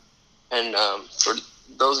 Uh-huh. And for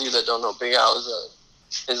those of you that don't know, Big Al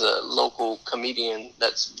is a local comedian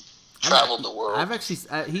that's traveled the world. I've actually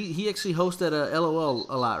he actually hosted a LOL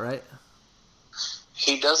a lot, right?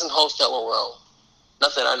 He doesn't host LOL,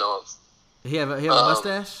 not that I know of. He have a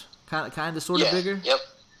mustache, kind of, sort of bigger. Yep.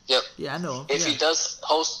 Yeah, I know him. If he does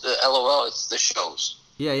host the LOL, it's the shows.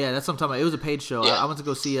 Yeah, that's what I'm talking about. It was a paid show. Yeah. I went to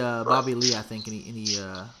go see Bobby Lee, I think, and he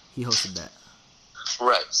hosted that.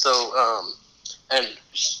 Right. So, and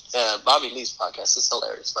Bobby Lee's podcast is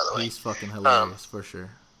hilarious, by the way. He's fucking hilarious for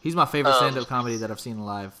sure. He's my favorite stand-up comedy that I've seen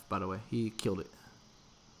live. By the way, he killed it.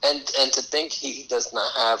 And to think he does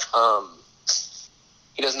not have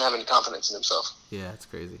any confidence in himself. Yeah, it's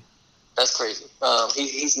crazy. That's crazy.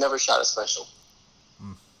 He's never shot a special.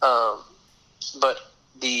 But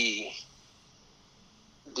the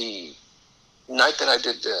night that I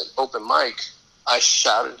did the open mic, I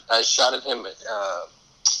shot him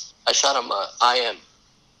IM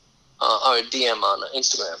or a DM on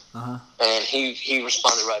Instagram, and he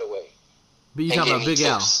responded right away. But you talking about Big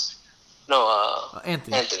Al? No,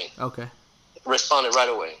 Anthony. Okay. Responded right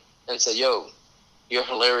away and said, "Yo, you're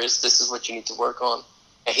hilarious. This is what you need to work on."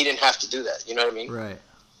 And he didn't have to do that. You know what I mean? Right.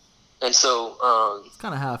 And so, it's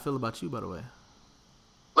kind of how I feel about you, by the way.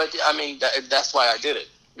 But I mean, that's why I did it,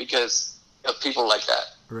 because of people like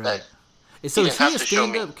that. Right. So is he a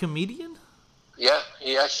stand-up comedian? Yeah,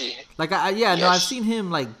 he actually. Like I've seen him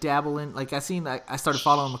like dabble in. Like I started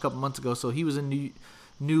following him a couple months ago. So he was in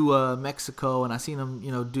New Mexico, and I seen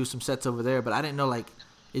him do some sets over there. But I didn't know, like,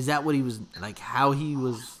 is that what he was like? How he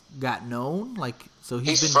got known? Like, so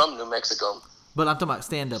he's from New Mexico. But I'm talking about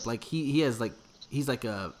stand-up. Like he has like he's like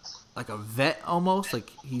a vet almost. Like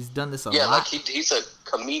he's done this a lot. Yeah, like he's a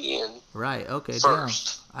comedian. Right. Okay.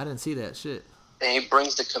 First. Damn. I didn't see that shit. And he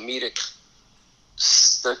brings the comedic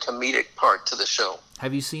part to the show.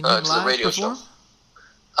 Have you seen him live before?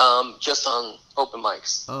 Just on open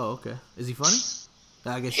mics. Oh, okay. Is he funny?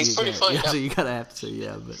 I guess he's pretty funny. Yeah, so you gotta have to say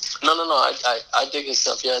but no. I dig his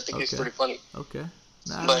stuff. Yeah, I think he's pretty funny. Okay.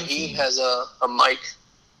 But he has a mic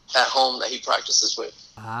at home that he practices with.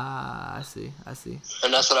 Ah, I see.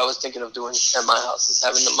 And that's what I was thinking of doing at my house, is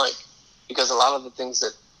having the mic, because a lot of the things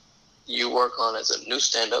that you work on as a new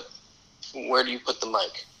stand-up, where do you put the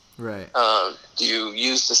mic? Right. Do you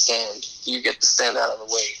use the stand? Do you get the stand out of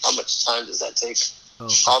the way? How much time does that take? Oh,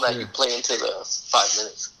 all that you play into the 5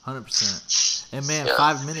 minutes. 100%. And man,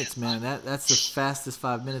 5 minutes, man. That's the fastest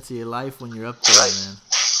 5 minutes of your life when you're up there, man.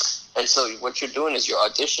 And so what you're doing is you're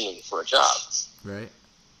auditioning for a job. Right.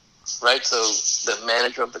 Right. So the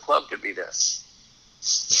manager of the club could be there.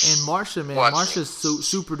 And Marsha, man, Marsha's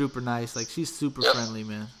super duper nice. Like, she's super friendly,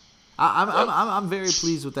 man. I'm very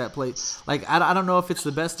pleased with that place. Like, I don't know if it's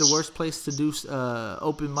the best or worst place to do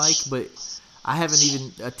open mic, but I haven't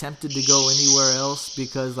even attempted to go anywhere else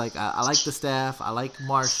because, like, I like the staff, I like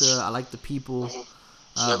Marsha, I like the people.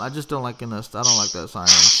 I just don't like I don't like that sign and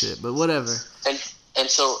shit. But whatever. And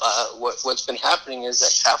so what's been happening is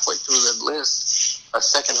that halfway through the list, a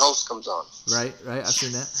second host comes on. Right. I've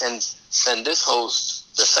seen that. And this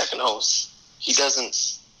host, the second host, he's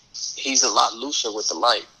a lot looser with the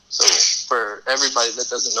light. So for everybody that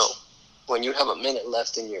doesn't know, when you have a minute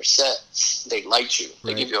left in your set, they light you.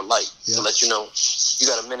 They give you a light to let you know you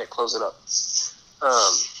got a minute, close it up.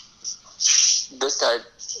 This guy,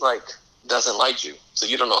 like, doesn't light you, so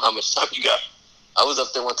you don't know how much time you got. I was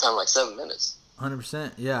up there one time, like 7 minutes.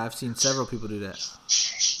 100%. Yeah, I've seen several people do that.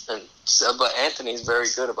 But Anthony's very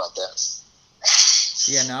good about that.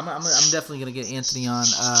 Yeah, no, I'm definitely gonna get Anthony on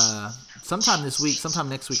sometime this week, sometime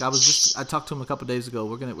next week. I talked to him a couple days ago.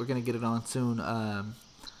 We're gonna get it on soon.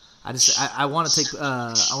 I want to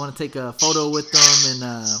take a photo with them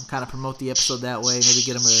and kind of promote the episode that way. Maybe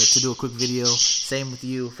get them to do a quick video. Same with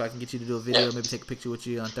you. If I can get you to do a video, maybe take a picture with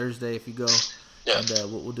you on Thursday if you go. Yeah.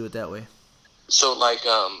 And we'll do it that way. So like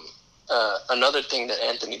another thing that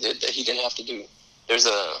Anthony did that he didn't have to do. There's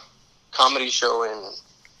a comedy show in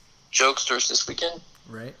Jokesters this weekend.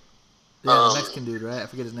 Right. Yeah, the Mexican dude, right? I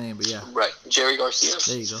forget his name, but yeah. Right, Jerry Garcia.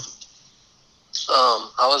 There you go.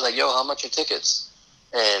 I was like, yo, how much are tickets?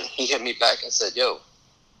 And he hit me back and said, yo,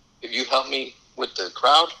 if you help me with the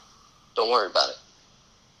crowd, don't worry about it.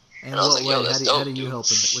 And I was like, yo, that's dope, how do you help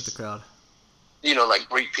with the crowd? You know, like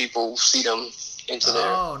greet people, seat them into their...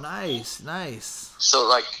 Oh, nice. So,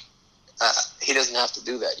 like, he doesn't have to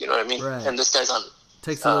do that, you know what I mean? Right. And this guy's on...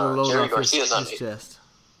 Takes a little load Jerry off Garcia's his chest.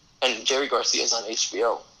 And Jerry Garcia's on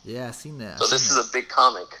HBO. Yeah, I seen that. So this is a big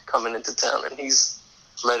comic coming into town, and he's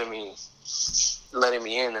letting me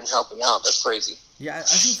in and helping out. That's crazy. Yeah, I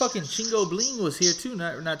think fucking Chingo Bling was here too,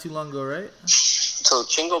 not too long ago, right? So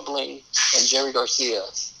Chingo Bling and Jerry Garcia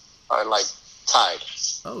are like tied.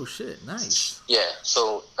 Oh shit, nice. Yeah,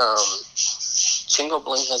 so Chingo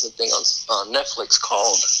Bling has a thing on Netflix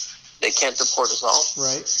called They Can't Deport Us All.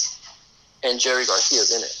 Right. And Jerry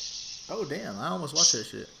Garcia's in it. Oh damn, I almost watched that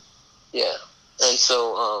shit. Yeah, and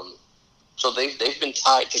so they've been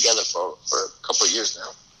tied together for a couple of years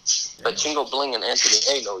now. Damn. But Chingo Bling and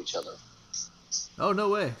Anthony A know each other. Oh no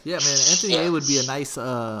way! Yeah, man, Anthony A would be a nice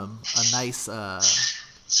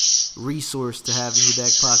resource to have in your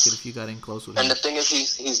back pocket if you got in close with him. And the thing is,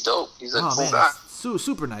 he's dope. He's a cool guy.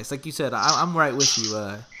 Super nice. Like you said, I'm right with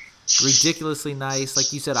you. Ridiculously nice.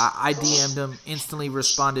 Like you said, I DM'd him, instantly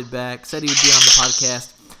responded back, said he would be on the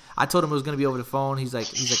podcast. I told him it was going to be over the phone. He's like,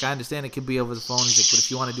 I understand it could be over the phone. He's like, but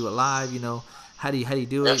if you want to do it live, you know, how do you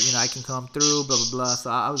do it? You know, I can come through, blah, blah, blah.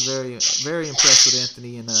 So I was very, very impressed with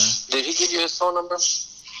Anthony. And did he give you his phone number?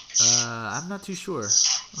 I'm not too sure.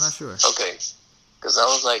 I'm not sure. Okay. Because I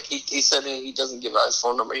was like, he said he doesn't give out his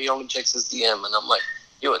phone number. He only checks his DM. And I'm like,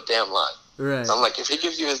 you're a damn lie. Right. So I'm like, if he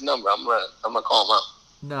gives you his number, I'm gonna call him out.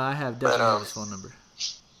 No, I definitely have his phone number.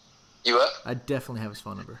 You what? I definitely have his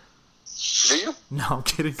phone number. Do you? No, I'm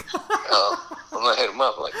kidding. I'm gonna hit him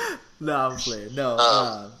up. Like, no, I'm playing.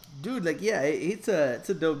 No, dude. Like, yeah, it's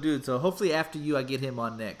a dope dude. So hopefully after you, I get him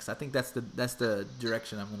on next. I think that's the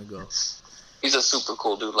direction I'm gonna go. He's a super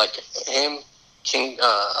cool dude. Like him, King.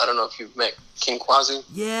 I don't know if you've met King Quasi.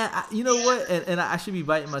 Yeah, you know what? And I should be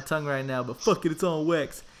biting my tongue right now, but fuck it, it's on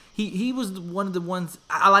wax. He was one of the ones.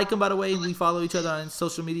 I like him, by the way. We follow each other on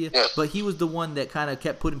social media. Yeah. But he was the one that kind of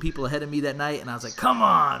kept putting people ahead of me that night, and I was like, "Come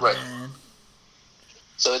on, man!"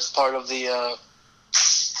 So it's part of the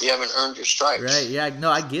you haven't earned your stripes. Right? Yeah.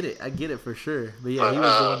 No, I get it for sure. But yeah, he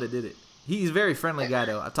was the one that did it. He's a very friendly guy,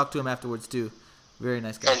 though. I talked to him afterwards too. Very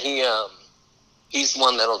nice guy. And he's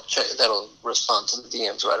one that'll respond to the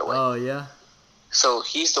DMs right away. Oh yeah. So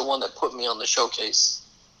he's the one that put me on the showcase.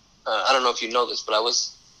 I don't know if you know this, but I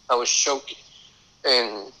was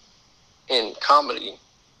in comedy.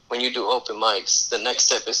 When you do open mics, the next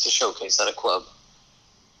step is to showcase at a club.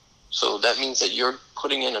 So that means that you're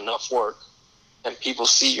putting in enough work, and people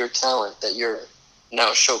see your talent that you're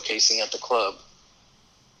now showcasing at the club,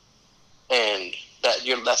 and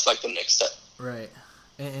that's like the next step. Right,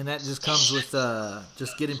 and that just comes with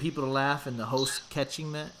just getting people to laugh and the host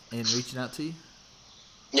catching that and reaching out to you.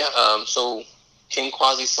 Yeah. So King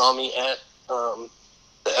Quasi saw me at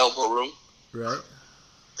the Elbow Room. Right.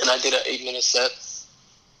 And I did an 8-minute set,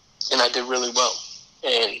 and I did really well.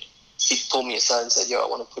 And he pulled me aside and said, yo, I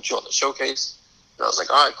want to put you on the showcase. And I was like,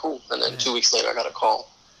 all right, cool. And then 2 weeks later, I got a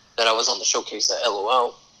call that I was on the showcase at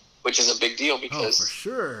LOL, which is a big deal because for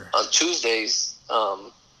sure. On Tuesdays,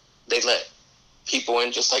 they let people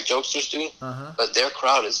in just like Jokesters do, but their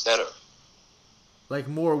crowd is better. Like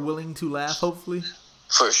more willing to laugh, hopefully?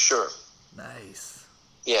 For sure. Nice.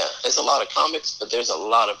 Yeah, there's a lot of comics, but there's a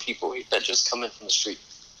lot of people that just come in from the street.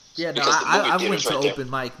 Yeah, no, I went to open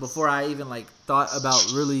mic before I even thought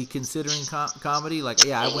about really considering comedy.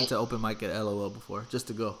 I went to open mic at LOL before just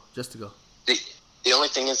to go. The only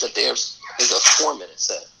thing is that there's a 4-minute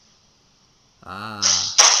set.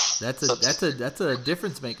 That's a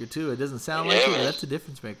difference maker too. It doesn't sound like it, but that's a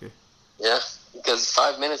difference maker. Yeah, because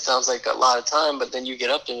 5 minutes sounds like a lot of time, but then you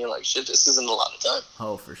get up and you're like, shit, this isn't a lot of time.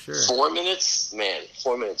 Oh, for sure. 4 minutes, man.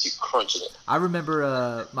 4 minutes, you crunching it. I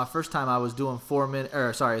remember my first time I was doing 4 minutes.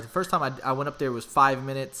 The first time I went up there was 5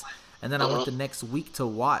 minutes, and then I went the next week to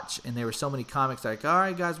watch, and there were so many comics like, all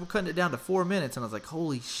right, guys, we're cutting it down to 4 minutes, and I was like,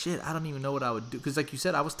 holy shit, I don't even know what I would do, because like you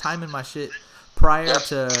said, I was timing my shit prior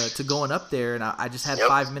to going up there, and I just had Yep.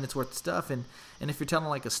 5 minutes worth of stuff. And if you're telling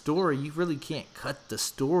like a story, you really can't cut the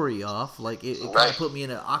story off. Like it kind Right. of put me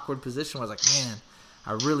in an awkward position where I was like, man,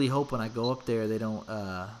 I really hope when I go up there they don't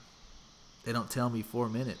tell me 4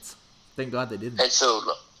 minutes. Thank God they didn't. And so,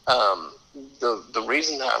 the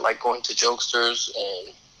reason that I like going to Jokesters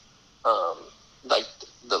and like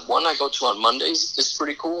the one I go to on Mondays is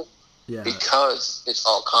pretty cool Yeah. because it's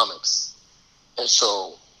all comics, and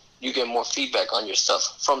so you get more feedback on your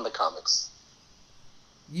stuff from the comics.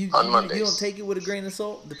 You on you Mondays. don't take it with a grain of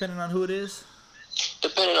salt, depending on who it is.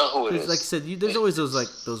 Depending on who it 'Cause is. like I said, there's always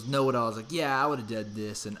those know-it-alls. Like, yeah, I would have done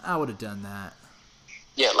this and I would have done that.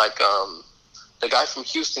 Yeah, like the guy from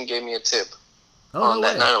Houston gave me a tip Oh on no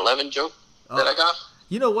that way! 9/11 joke that I got.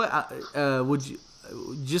 You know what? Would you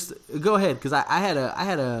just go ahead? Because I had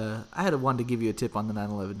a one to give you a tip on the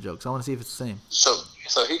 9/11 joke. So I want to see if it's the same.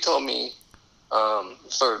 So he told me,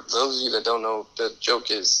 for those of you that don't know, the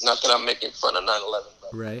joke is not that I'm making fun of 9/11,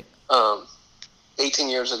 but Right. 18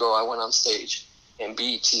 years ago I went on stage and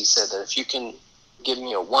BET said that if you can give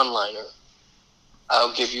me a one-liner,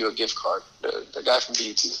 I'll give you a gift card. The guy from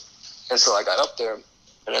BET. And so I got up there,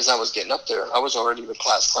 and as I was getting up there, I was already the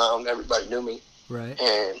class clown. Everybody knew me. Right.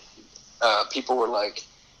 And people were like,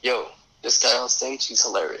 yo, this guy on stage, he's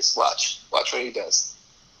hilarious. Watch what he does.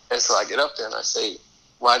 And so I get up there and I say,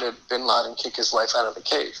 why did Bin Laden kick his wife out of the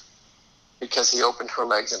cave? Because he opened her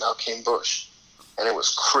legs and out came Bush. And it was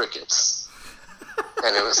crickets.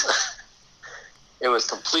 And it was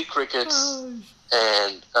complete crickets.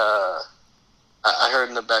 And I heard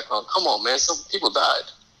in the background, come on, man, some people died.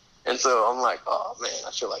 And so I'm like, oh, man,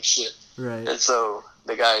 I feel like shit. Right. And so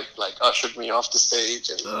the guy like ushered me off the stage,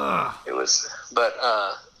 and it was. But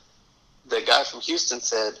the guy from Houston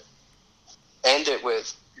said, "End it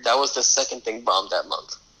with that was the second thing bombed that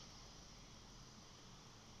month."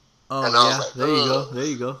 Oh And I was yeah. like, There you go. "Ugh." There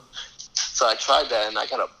you go. So I tried that, and I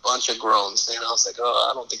got a bunch of groans, and I was like, "Oh,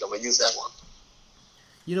 I don't think I'm gonna use that one."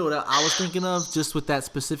 You know what I was thinking of, just with that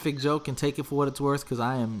specific joke, and take it for what it's worth, because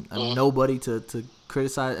I'm nobody to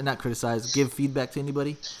not criticize, give feedback to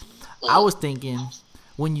anybody. I was thinking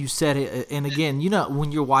when you said it, and again, you know,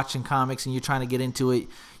 when you're watching comics and you're trying to get into it,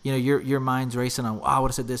 you know, your mind's racing on, oh, I would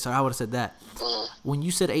have said this or I would have said that. When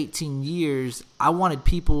you said 18 years, I wanted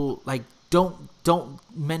people like don't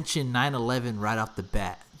mention 9/11 right off the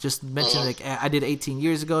bat. Just mention like I did 18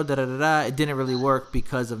 years ago, da da da da. It didn't really work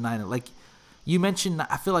because of 9/11. Like you mentioned,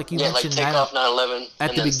 I feel like you mentioned like take off 9/11 at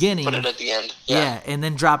and the then beginning, put it at the end. Yeah, and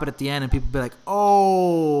then drop it at the end, and people be like,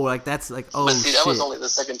 "Oh, like that's like oh But see, shit." that was only the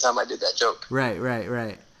second time I did that joke. Right. So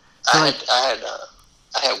I like,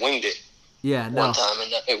 had winged it yeah, no, one time,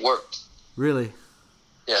 and it worked. really,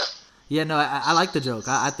 Yeah. yeah, no, I like the joke.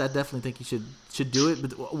 I definitely think you should do it.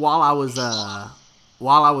 But while I was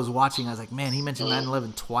watching, I was like, man, he mentioned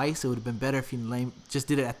 9/11 twice. It would have been better if he just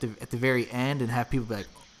did it at the very end and have people be like,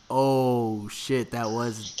 oh shit, that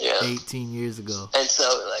was 18 years ago. And so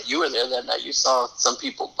you were there that night. You saw some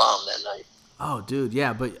people bomb that night. Oh, dude,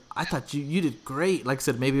 yeah, but I thought you did great. Like I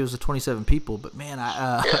said, maybe it was the 27 people, but man,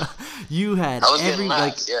 you had I was every getting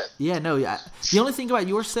laughs, The only thing about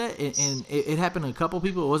your set, and it happened to a couple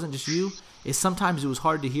people, it wasn't just you, is sometimes it was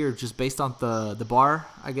hard to hear just based on the bar.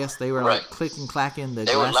 I guess they were like clicking, clacking the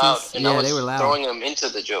They glasses. were loud, and I was they were loud. throwing them into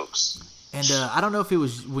the jokes. And I don't know if it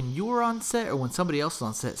was when you were on set or when somebody else was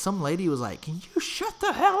on set. Some lady was like, "Can you shut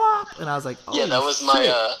the hell up?" And I was like, "Oh, yeah, that was shit.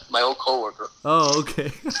 my old coworker. Oh, okay.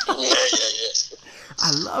 yeah.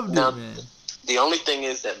 I loved Now, it, man. The only thing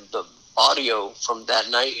is that the audio from that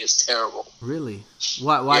night is terrible. Really?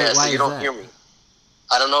 Why so you is don't that? hear me.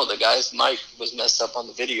 I don't know. The guy's mic was messed up on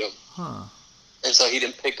the video, Huh. and so he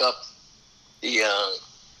didn't pick up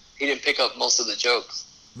most of the jokes.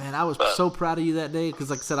 Man, I was so proud of you that day because,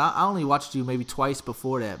 like I said, I only watched you maybe twice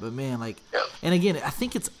before that. But man, like, and again, I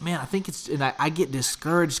think it's, and I get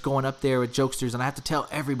discouraged going up there with jokesters, and I have to tell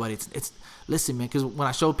everybody, it's listen, man, because when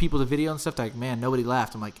I show people the video and stuff, they're like, man, nobody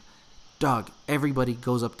laughed. I'm like, dog, everybody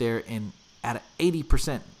goes up there, and at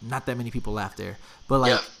 80%, not that many people laugh there. But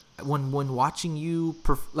like when watching you,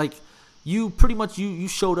 you pretty much you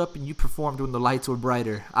showed up and you performed when the lights were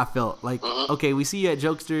brighter. I felt like okay, we see you at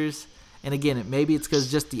Jokesters. And again, maybe it's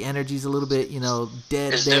because just the energy's a little bit,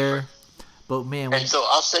 dead it's there. Different. But man, and so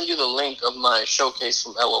I'll send you the link of my showcase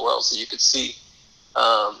from LOL so you could see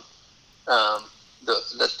the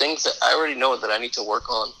things that I already know that I need to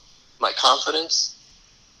work on: my confidence,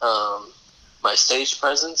 my stage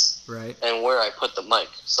presence, right, and where I put the mic.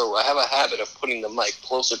 So I have a habit of putting the mic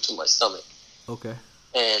closer to my stomach. Okay.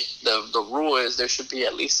 And the rule is there should be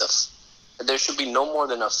at least there should be no more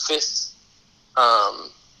than a fist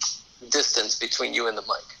distance between you and the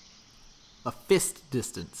mic. A fist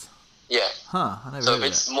distance. Yeah. Huh? I never So heard if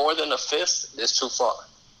of it's more than a fist, it's too far.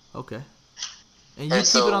 that. Okay. And you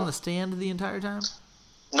keep it on the stand the entire time?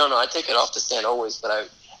 No, I take it off the stand always, but I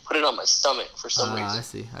put it on my stomach for some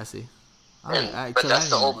reason. I see. But that's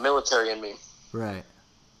the old military in me. Right.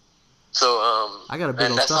 So I got a big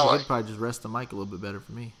old that's stomach. how It'd probably just rest the mic a little bit better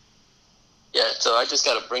for me. Yeah, so I just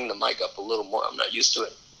got to bring the mic up a little more. I'm not used to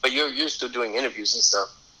it. But you're used to doing interviews and stuff.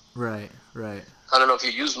 Right. I don't know if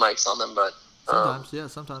you use mics on them, but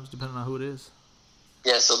Sometimes depending on who it is.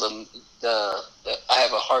 yeah. So the I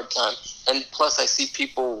have a hard time, and plus I see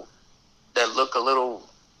people that look a little,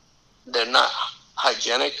 they're not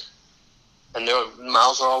hygienic, and their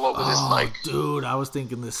mouths are all over this mic. Dude, I was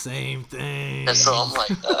thinking the same thing. And so I'm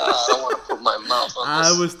like, I don't want to put my mouth on this.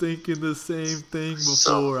 I was thinking the same thing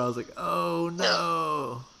before. I was like, oh no.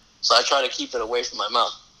 Yeah. So I try to keep it away from my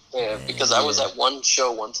mouth. Yeah, because I was at one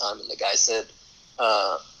show one time, and the guy said,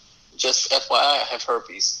 just FYI, I have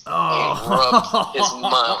herpes. And he rubbed his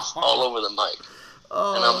mouth all over the mic.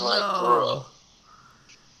 Oh, and I'm like, bro.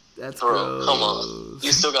 That's bro, gross. come on.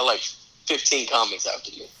 You still got like 15 comics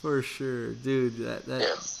after you. For sure. Dude,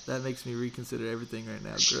 that makes me reconsider everything right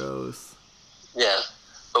now. Gross. Yeah.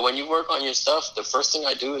 But when you work on your stuff, the first thing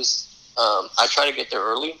I do is I try to get there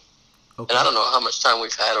early. Okay. And I don't know how much time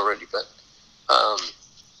we've had already, but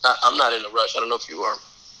I'm not in a rush. I don't know if you are.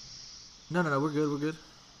 No, we're good.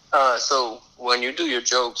 So when you do your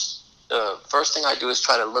jokes, the first thing I do is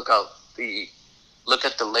try to look at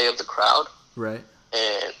the lay of the crowd. Right.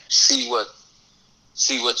 And see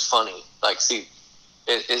what's funny. Like,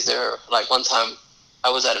 is there, like, one time I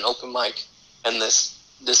was at an open mic and this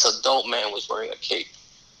adult man was wearing a cape.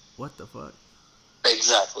 What the fuck?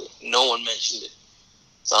 Exactly. No one mentioned it.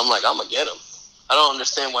 So I'm like, I'm gonna get him. I don't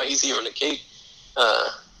understand why he's here in a cape.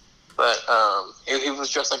 But he was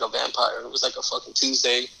dressed like a vampire. It was like a fucking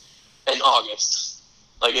Tuesday in August.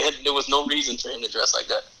 Like, there was no reason for him to dress like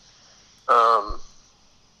that.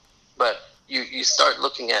 But you start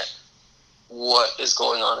looking at what is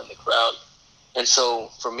going on in the crowd. And so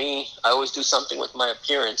for me, I always do something with my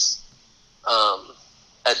appearance.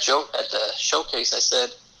 At the showcase, I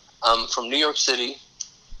said, I'm from New York City,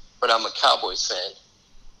 but I'm a Cowboys fan.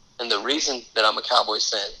 And the reason that I'm a Cowboys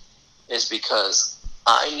fan is because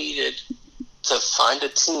I needed to find a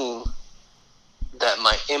team that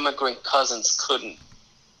my immigrant cousins couldn't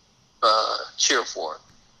cheer for.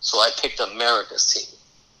 So I picked America's team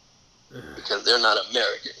because they're not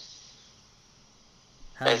American.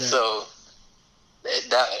 So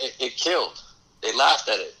it killed. They laughed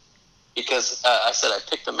at it because I said I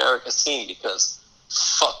picked America's team because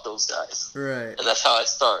fuck those guys. Right. And that's how I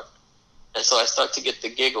start. And so I start to get the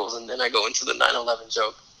giggles, and then I go into the 9/11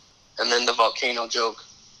 joke, and then the volcano joke,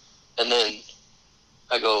 and then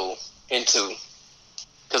I go into,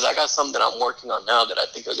 because I got some that I'm working on now that I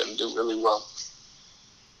think are going to do really well.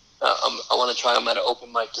 I want to try them at an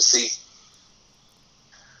open mic to see.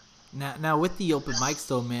 Now with the open mics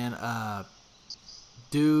though, man,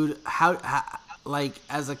 dude, how like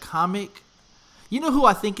as a comic, you know who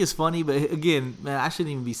I think is funny, but again, man, I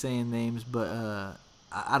shouldn't even be saying names, but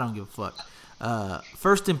I don't give a fuck.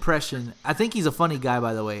 First impression, I think he's a funny guy,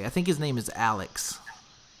 by the way. I think his name is Alex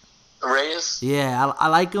Reyes? Yeah, I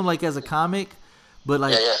like him like as a comic, but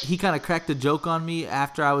like yeah. he kind of cracked a joke on me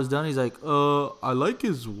after I was done. He's like, I like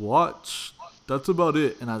his watch. That's about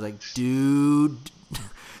it. And I was like, dude.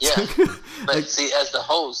 Yeah, but like, see, as the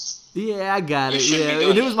host. Yeah, I got it. Yeah,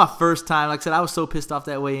 and it was my first time. Like I said, I was so pissed off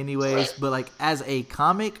that way anyways. Right. But like as a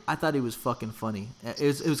comic, I thought he was fucking funny.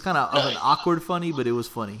 It was kind of an awkward funny, but it was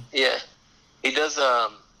funny. Yeah, he does.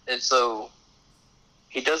 And so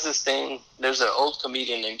he does this thing. There's an old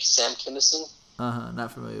comedian named Sam Kinison.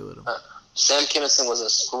 Not familiar with him. Sam Kinison was a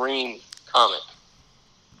scream comic,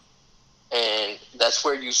 and that's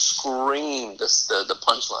where you scream the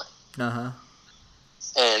punchline.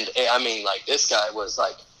 And I mean, like, this guy was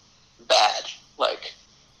like bad. Like,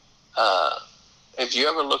 if you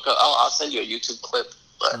ever look up, I'll send you a YouTube clip.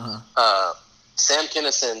 But Sam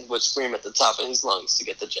Kinison would scream at the top of his lungs to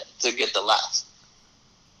get the laugh.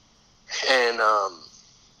 And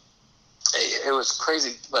it was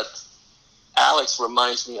crazy. But Alex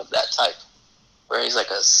reminds me of that type, where he's like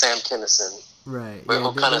a Sam Kinison, right? Where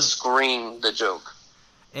he'll kind of scream the joke.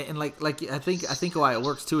 And like I think why it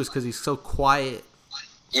works too is because he's so quiet.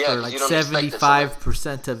 Yeah, for like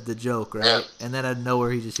 75% of the joke, right? Yeah. And then out of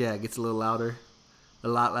nowhere, he just gets a lot louder.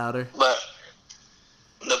 But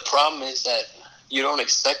the problem is that you don't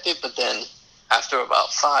expect it, but then after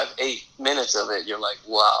about 5-8 minutes of it, you're like,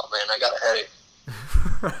 wow, man, I got a headache.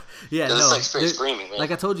 Yeah, no, it's like straight screaming, man.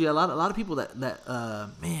 Like I told you, a lot of people that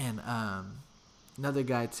Another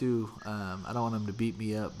guy too. I don't want him to beat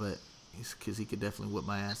me up, but because he could definitely whip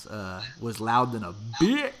my ass. Was loud than a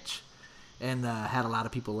bitch, and had a lot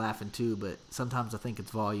of people laughing too. But sometimes I think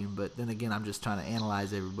it's volume. But then again, I'm just trying to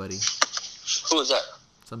analyze everybody. Who is that?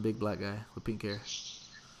 Some big black guy with pink hair.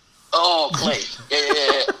 Oh, Clay.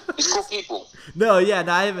 Yeah. He's cool people. No,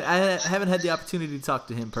 I haven't had the opportunity to talk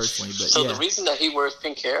to him personally, but So yeah. the reason that he wears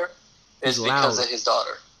pink hair is He's because loud. of his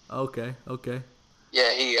daughter. Okay.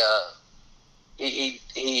 Yeah,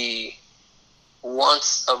 he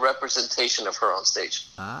wants a representation of her on stage.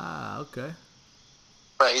 Ah, okay.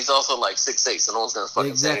 But he's also like 6'8", so no one's gonna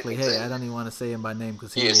fucking Exactly. say anything. Hey, I don't even want to say him by name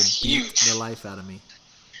because he He will is beat huge. the life out of me.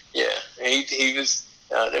 Yeah, and he was.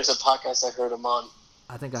 There's a podcast I heard him on.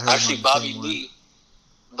 I think I heard Actually, him on the Bobby same Lee.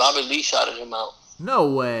 Bobby Lee shouted him out. one. No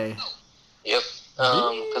way. Yep.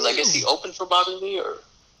 Because I guess he opened for Bobby Lee, or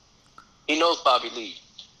he knows Bobby Lee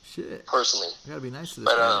Shit. personally. I gotta be nice to this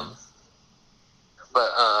But guy.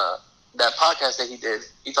 that podcast that he did,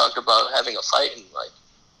 he talked about having a fight and like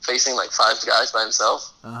facing like 5 guys by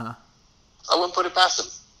himself. Uh-huh. I wouldn't put it past him.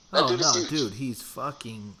 That Oh, dude is no, huge. dude. He's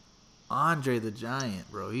fucking Andre the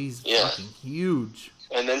Giant, bro. He's Yeah. fucking huge.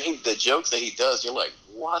 And then the jokes that he does, you're like,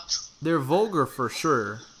 what? They're vulgar for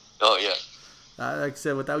sure. Oh yeah. Like I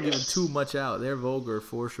said, without giving Yeah. too much out, they're vulgar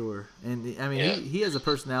for sure. And, I mean, Yeah. he has a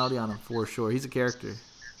personality on him for sure. He's a character.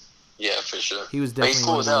 Yeah, for sure. He was But he's definitely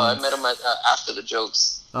cool one as of the hell. I ones. met him after the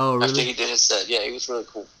jokes. Oh, After really? he did his set. Yeah, he was really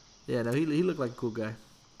cool. Yeah, no, he looked like a cool guy.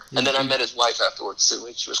 And then I met his wife afterwards too,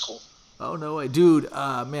 and she was cool. Oh, no way. Dude,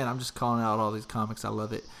 man, I'm just calling out all these comics. I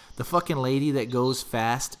love it. The fucking lady that goes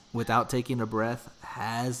fast without taking a breath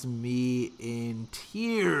has me in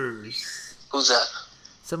tears. Who's that?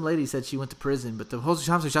 Some lady said she went to prison, but the whole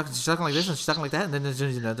time she's talking like this and she's talking like that, and then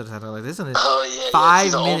she's talking like this, and then Oh yeah, yeah. 5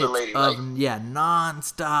 She's an older minutes lady, of like,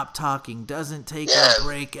 non-stop talking, doesn't take Yeah. a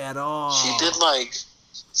break at all. she did like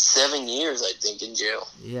 7 years, I think, in jail.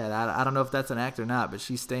 Yeah, I don't know if that's an act or not, but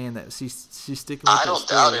she's staying that she's sticking with I that don't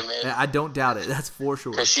doubt story. it, man. Yeah, I don't doubt it. That's for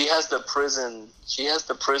sure. Cause she has the prison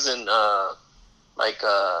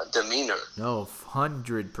demeanor. No,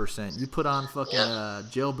 100%. You put on fucking Yeah.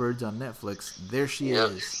 Jailbirds on Netflix, there she Yeah.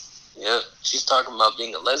 is. Yeah, she's talking about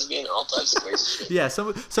being a lesbian and all types of crazy shit. Yeah, some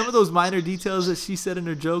of those minor details that she said in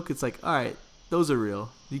her joke, it's like, all right, those are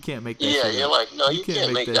real. You can't make that Yeah, shit you're up. like, no, you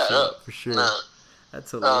can't make that shit up. for sure. Nah.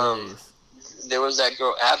 That's hilarious. There was that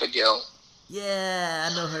girl Abigail. Yeah,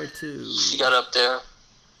 I know her too. She got up there,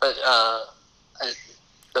 but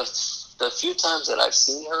the few times that I've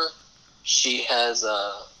seen her, she has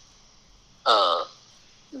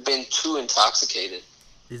been too intoxicated.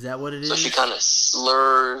 Is that what it is? So she kind of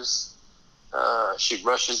slurs. She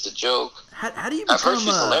rushes the joke. How do you I've heard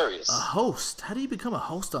become she's hilarious. a host? How do you become a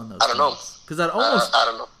host on those? I don't know. Because I'd almost I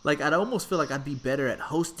don't know. I'd almost feel like I'd be better at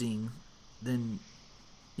hosting than,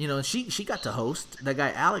 she got to host. That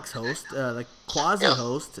guy Alex host, like Quasi Yeah.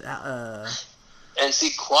 host. And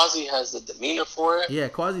see, Quasi has the demeanor for it. Yeah,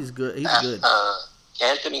 Quasi's good. He's good.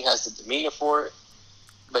 Anthony has the demeanor for it.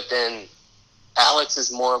 But then Alex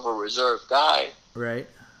is more of a reserved guy. Right.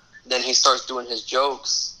 Then he starts doing his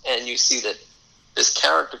jokes, and you see that this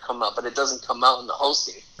character come out, but it doesn't come out in the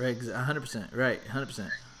hosting. Right. 100%. Right.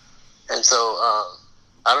 100%. And so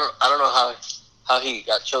I don't know how he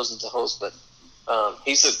got chosen to host, but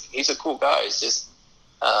he's a cool guy. It's just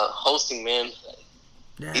hosting, man.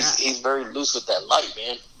 Yeah. He's very loose with that light,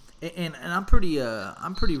 man. And I'm pretty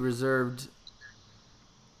reserved.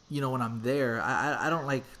 When I'm there, I don't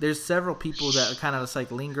like. There's several people that kind of just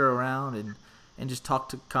like linger around and just talk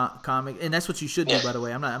to comic, and that's what you should do. Yeah. By the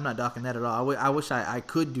way, I'm not docking that at all. I wish I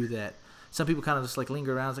could do that. Some people kind of just like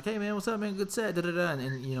linger around, it's like, hey man, what's up, man? Good set, da da da,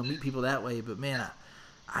 and meet people that way. But man,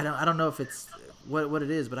 I don't know if it's what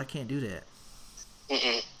it is, but I can't do that.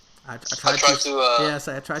 Mm-mm. I try to. Yes,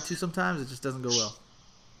 I try to. Sometimes it just doesn't go well.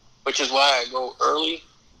 Which is why I go early.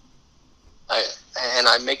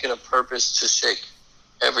 I make it a purpose to shake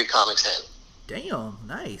every comic's hand. Damn,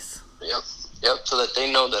 nice. Yep. So that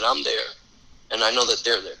they know that I'm there, and I know that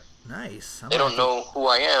they're there. Nice. They don't know who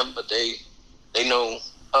I am, but they know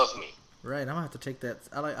of me. Right, I'm gonna have to take that.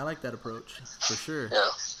 I like that approach for sure. Yeah.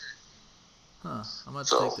 Huh? I'm gonna have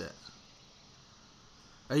to take that.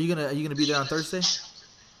 Are you gonna be there on Thursday?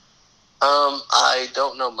 I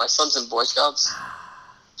don't know. My son's in Boy Scouts,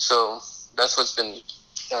 so that's what's been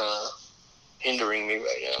hindering me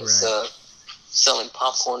right now. It's, selling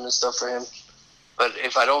popcorn and stuff for him. But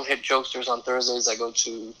if I don't hit Jokesters on Thursdays,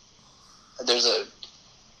 there's a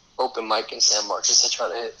open mic in San Marcos I try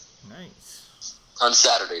to hit. Nice. On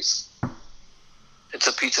Saturdays. It's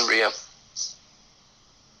a pizzeria.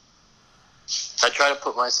 I try to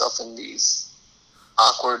put myself in these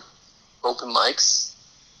awkward open mics,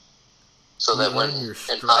 so that when your an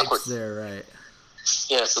stripes awkward there, right?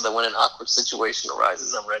 so that when an awkward situation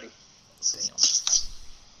arises, I'm ready. Damn.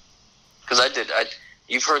 Because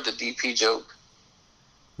you've heard the DP joke,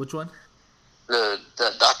 Which one? the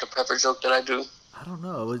Dr. Pepper joke that I do I don't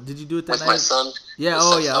know. Did you do it that with night? my son. Yeah. With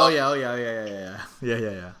Oh some yeah. song.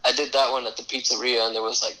 Yeah. I did that one at the pizzeria, and there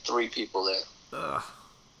was like 3 people there, Ugh.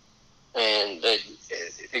 and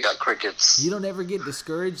it got crickets. You don't ever get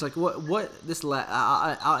discouraged. Like what?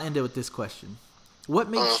 I'll end it with this question. What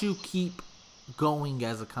makes you keep going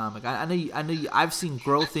as a comic? I know you. I've seen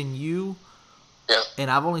growth in you. Yeah.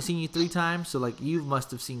 And I've only seen you 3 times, so like you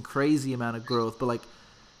must have seen crazy amount of growth. But like,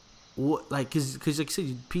 what? Like, cause like you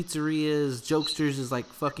said, pizzerias, jokesters is like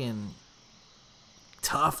fucking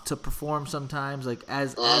tough to perform sometimes. Like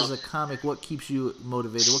as a comic, what keeps you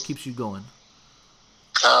motivated? What keeps you going?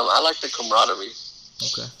 I like the camaraderie.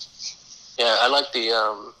 Okay. Yeah, I like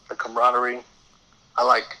the camaraderie. I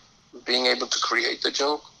like being able to create the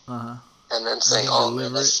joke and then saying, "Oh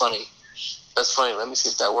man, that's funny. That's funny. Let me see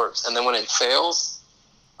if that works." And then when it fails,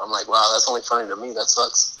 I'm like, "Wow, that's only funny to me. That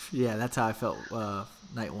sucks." Yeah, that's how I felt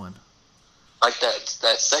night 1. Like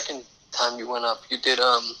that second time you went up, you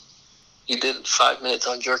did 5 minutes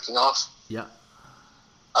on jerking off. Yeah.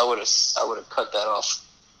 I would have cut that off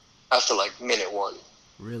after like minute 1.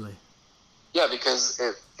 Really? Yeah, because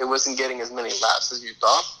it wasn't getting as many laughs as you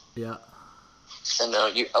thought. Yeah. And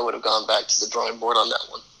I would have gone back to the drawing board on that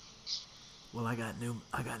one. Well, I got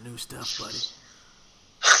new stuff, buddy.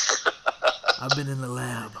 I've been in the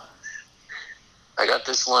lab. I got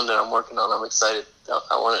this one that I'm working on. I'm excited.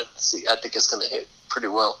 I want to see. I think it's going to hit pretty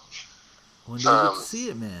well. When do you get to see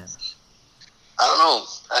it, man? I don't know.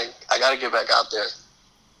 I got to get back out there.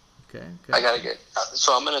 Okay. I got to get.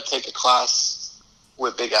 So I'm going to take a class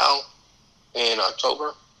with Big Al in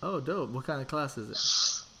October. Oh, dope. What kind of class is it?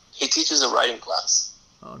 He teaches a writing class.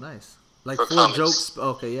 Oh, nice. Like for 4 comics. jokes?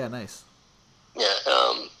 Okay, yeah, nice. Yeah.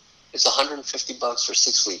 It's $150 for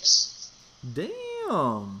 6 weeks.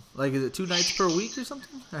 Damn. Like, is it 2 nights per week or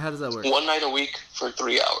something? Or how does that work? 1 night a week for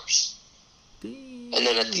 3 hours. Damn. And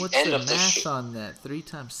then at the What's end the of the math on that? 3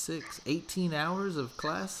 times 6? 18 hours of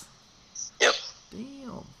class? Yep.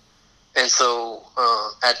 Damn. And so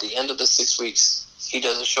at the end of the 6 weeks, he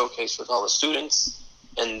does a showcase with all the students,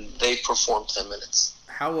 and they perform 10 minutes.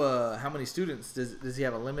 How many students? Does he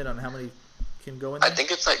have a limit on how many can go in I there?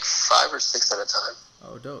 think it's like 5 or 6 at a time.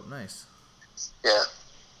 Oh, dope. Nice. Yeah.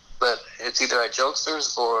 But it's either at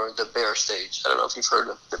Jokesters or the Bear Stage. I don't know if you've heard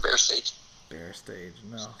of the Bear Stage. Bear Stage,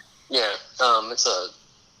 no. Yeah. It's a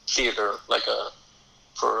theater,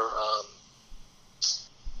 for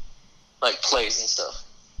plays and stuff.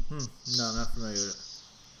 No, not familiar with it.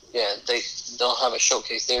 Yeah, they'll have a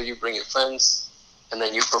showcase there. You bring your friends, and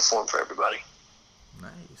then you perform for everybody.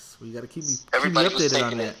 Nice. Well, you got to keep me Everybody who's updated on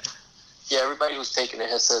taking that. it. Yeah, everybody who's taken it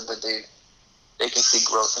has said that they can see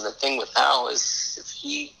growth. And the thing with Al is if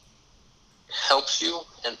he helps you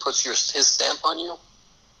and puts his stamp on you,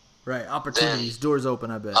 Right. Opportunities. Doors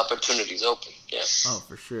open, I bet. opportunities open. Yeah. Oh,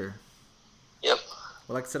 for sure. Yep.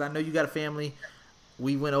 Well, like I said, I know you got a family.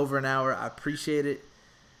 We went over an hour. I appreciate it.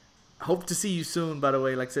 Hope to see you soon, by the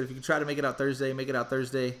way. Like I said, if you can try to make it out Thursday, make it out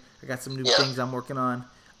Thursday. I got some new things I'm working on.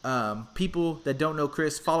 People that don't know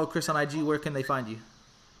Chris, follow Chris on IG. Where can they find you?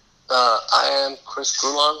 I am Chris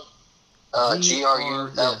Grulon.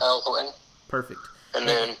 Grullon. Perfect. And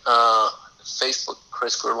then Facebook,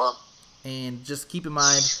 Chris Grulon. And just keep in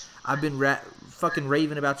mind, I've been fucking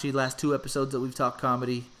raving about you the last 2 episodes that we've talked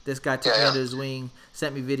comedy. This guy took me under his wing,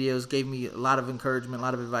 sent me videos, gave me a lot of encouragement, a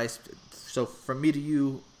lot of advice. So from me to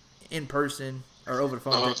you, in person, or over the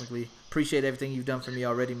phone technically, appreciate everything you've done for me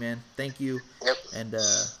already, man. Thank you. Yep. And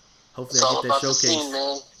hopefully It's I all get that about the showcase. scene,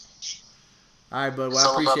 man. All right, bud. It's Well, I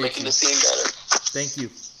all about appreciate making you. the scene better. Thank you.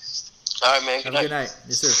 All right, man. Have a good night.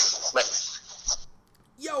 Yes, sir. Bye.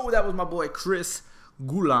 Yo, that was my boy Chris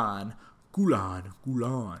Grulon.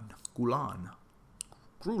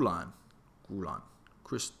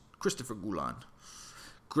 Christopher Grulon.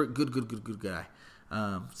 Good guy.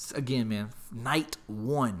 Again, man, night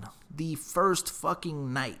 1, the first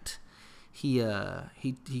fucking night. He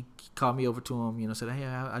called me over to him, said, hey,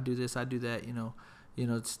 I do this, I do that,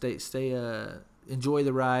 stay enjoy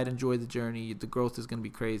the ride, enjoy the journey. The growth is going to be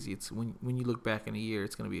crazy. It's when you look back in a year,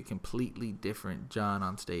 it's going to be a completely different John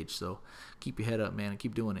on stage. So keep your head up, man, and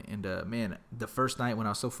keep doing it. And man, the first night when I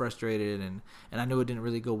was so frustrated and I knew it didn't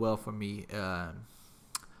really go well for me, I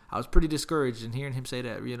was pretty discouraged. And hearing him say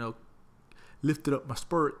that, lifted up my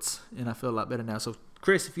spirits, and I feel a lot better now. So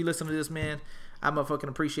Chris, if you listen to this, man, I motherfucking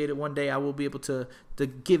appreciate it. One day I will be able to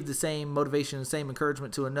give the same motivation and same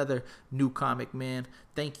encouragement to another new comic, man.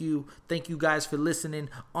 Thank you guys for listening.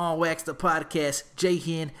 On Wax the podcast. Jay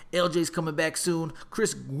Hen, LJ's coming back soon.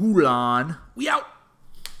 Chris Gulan, we out.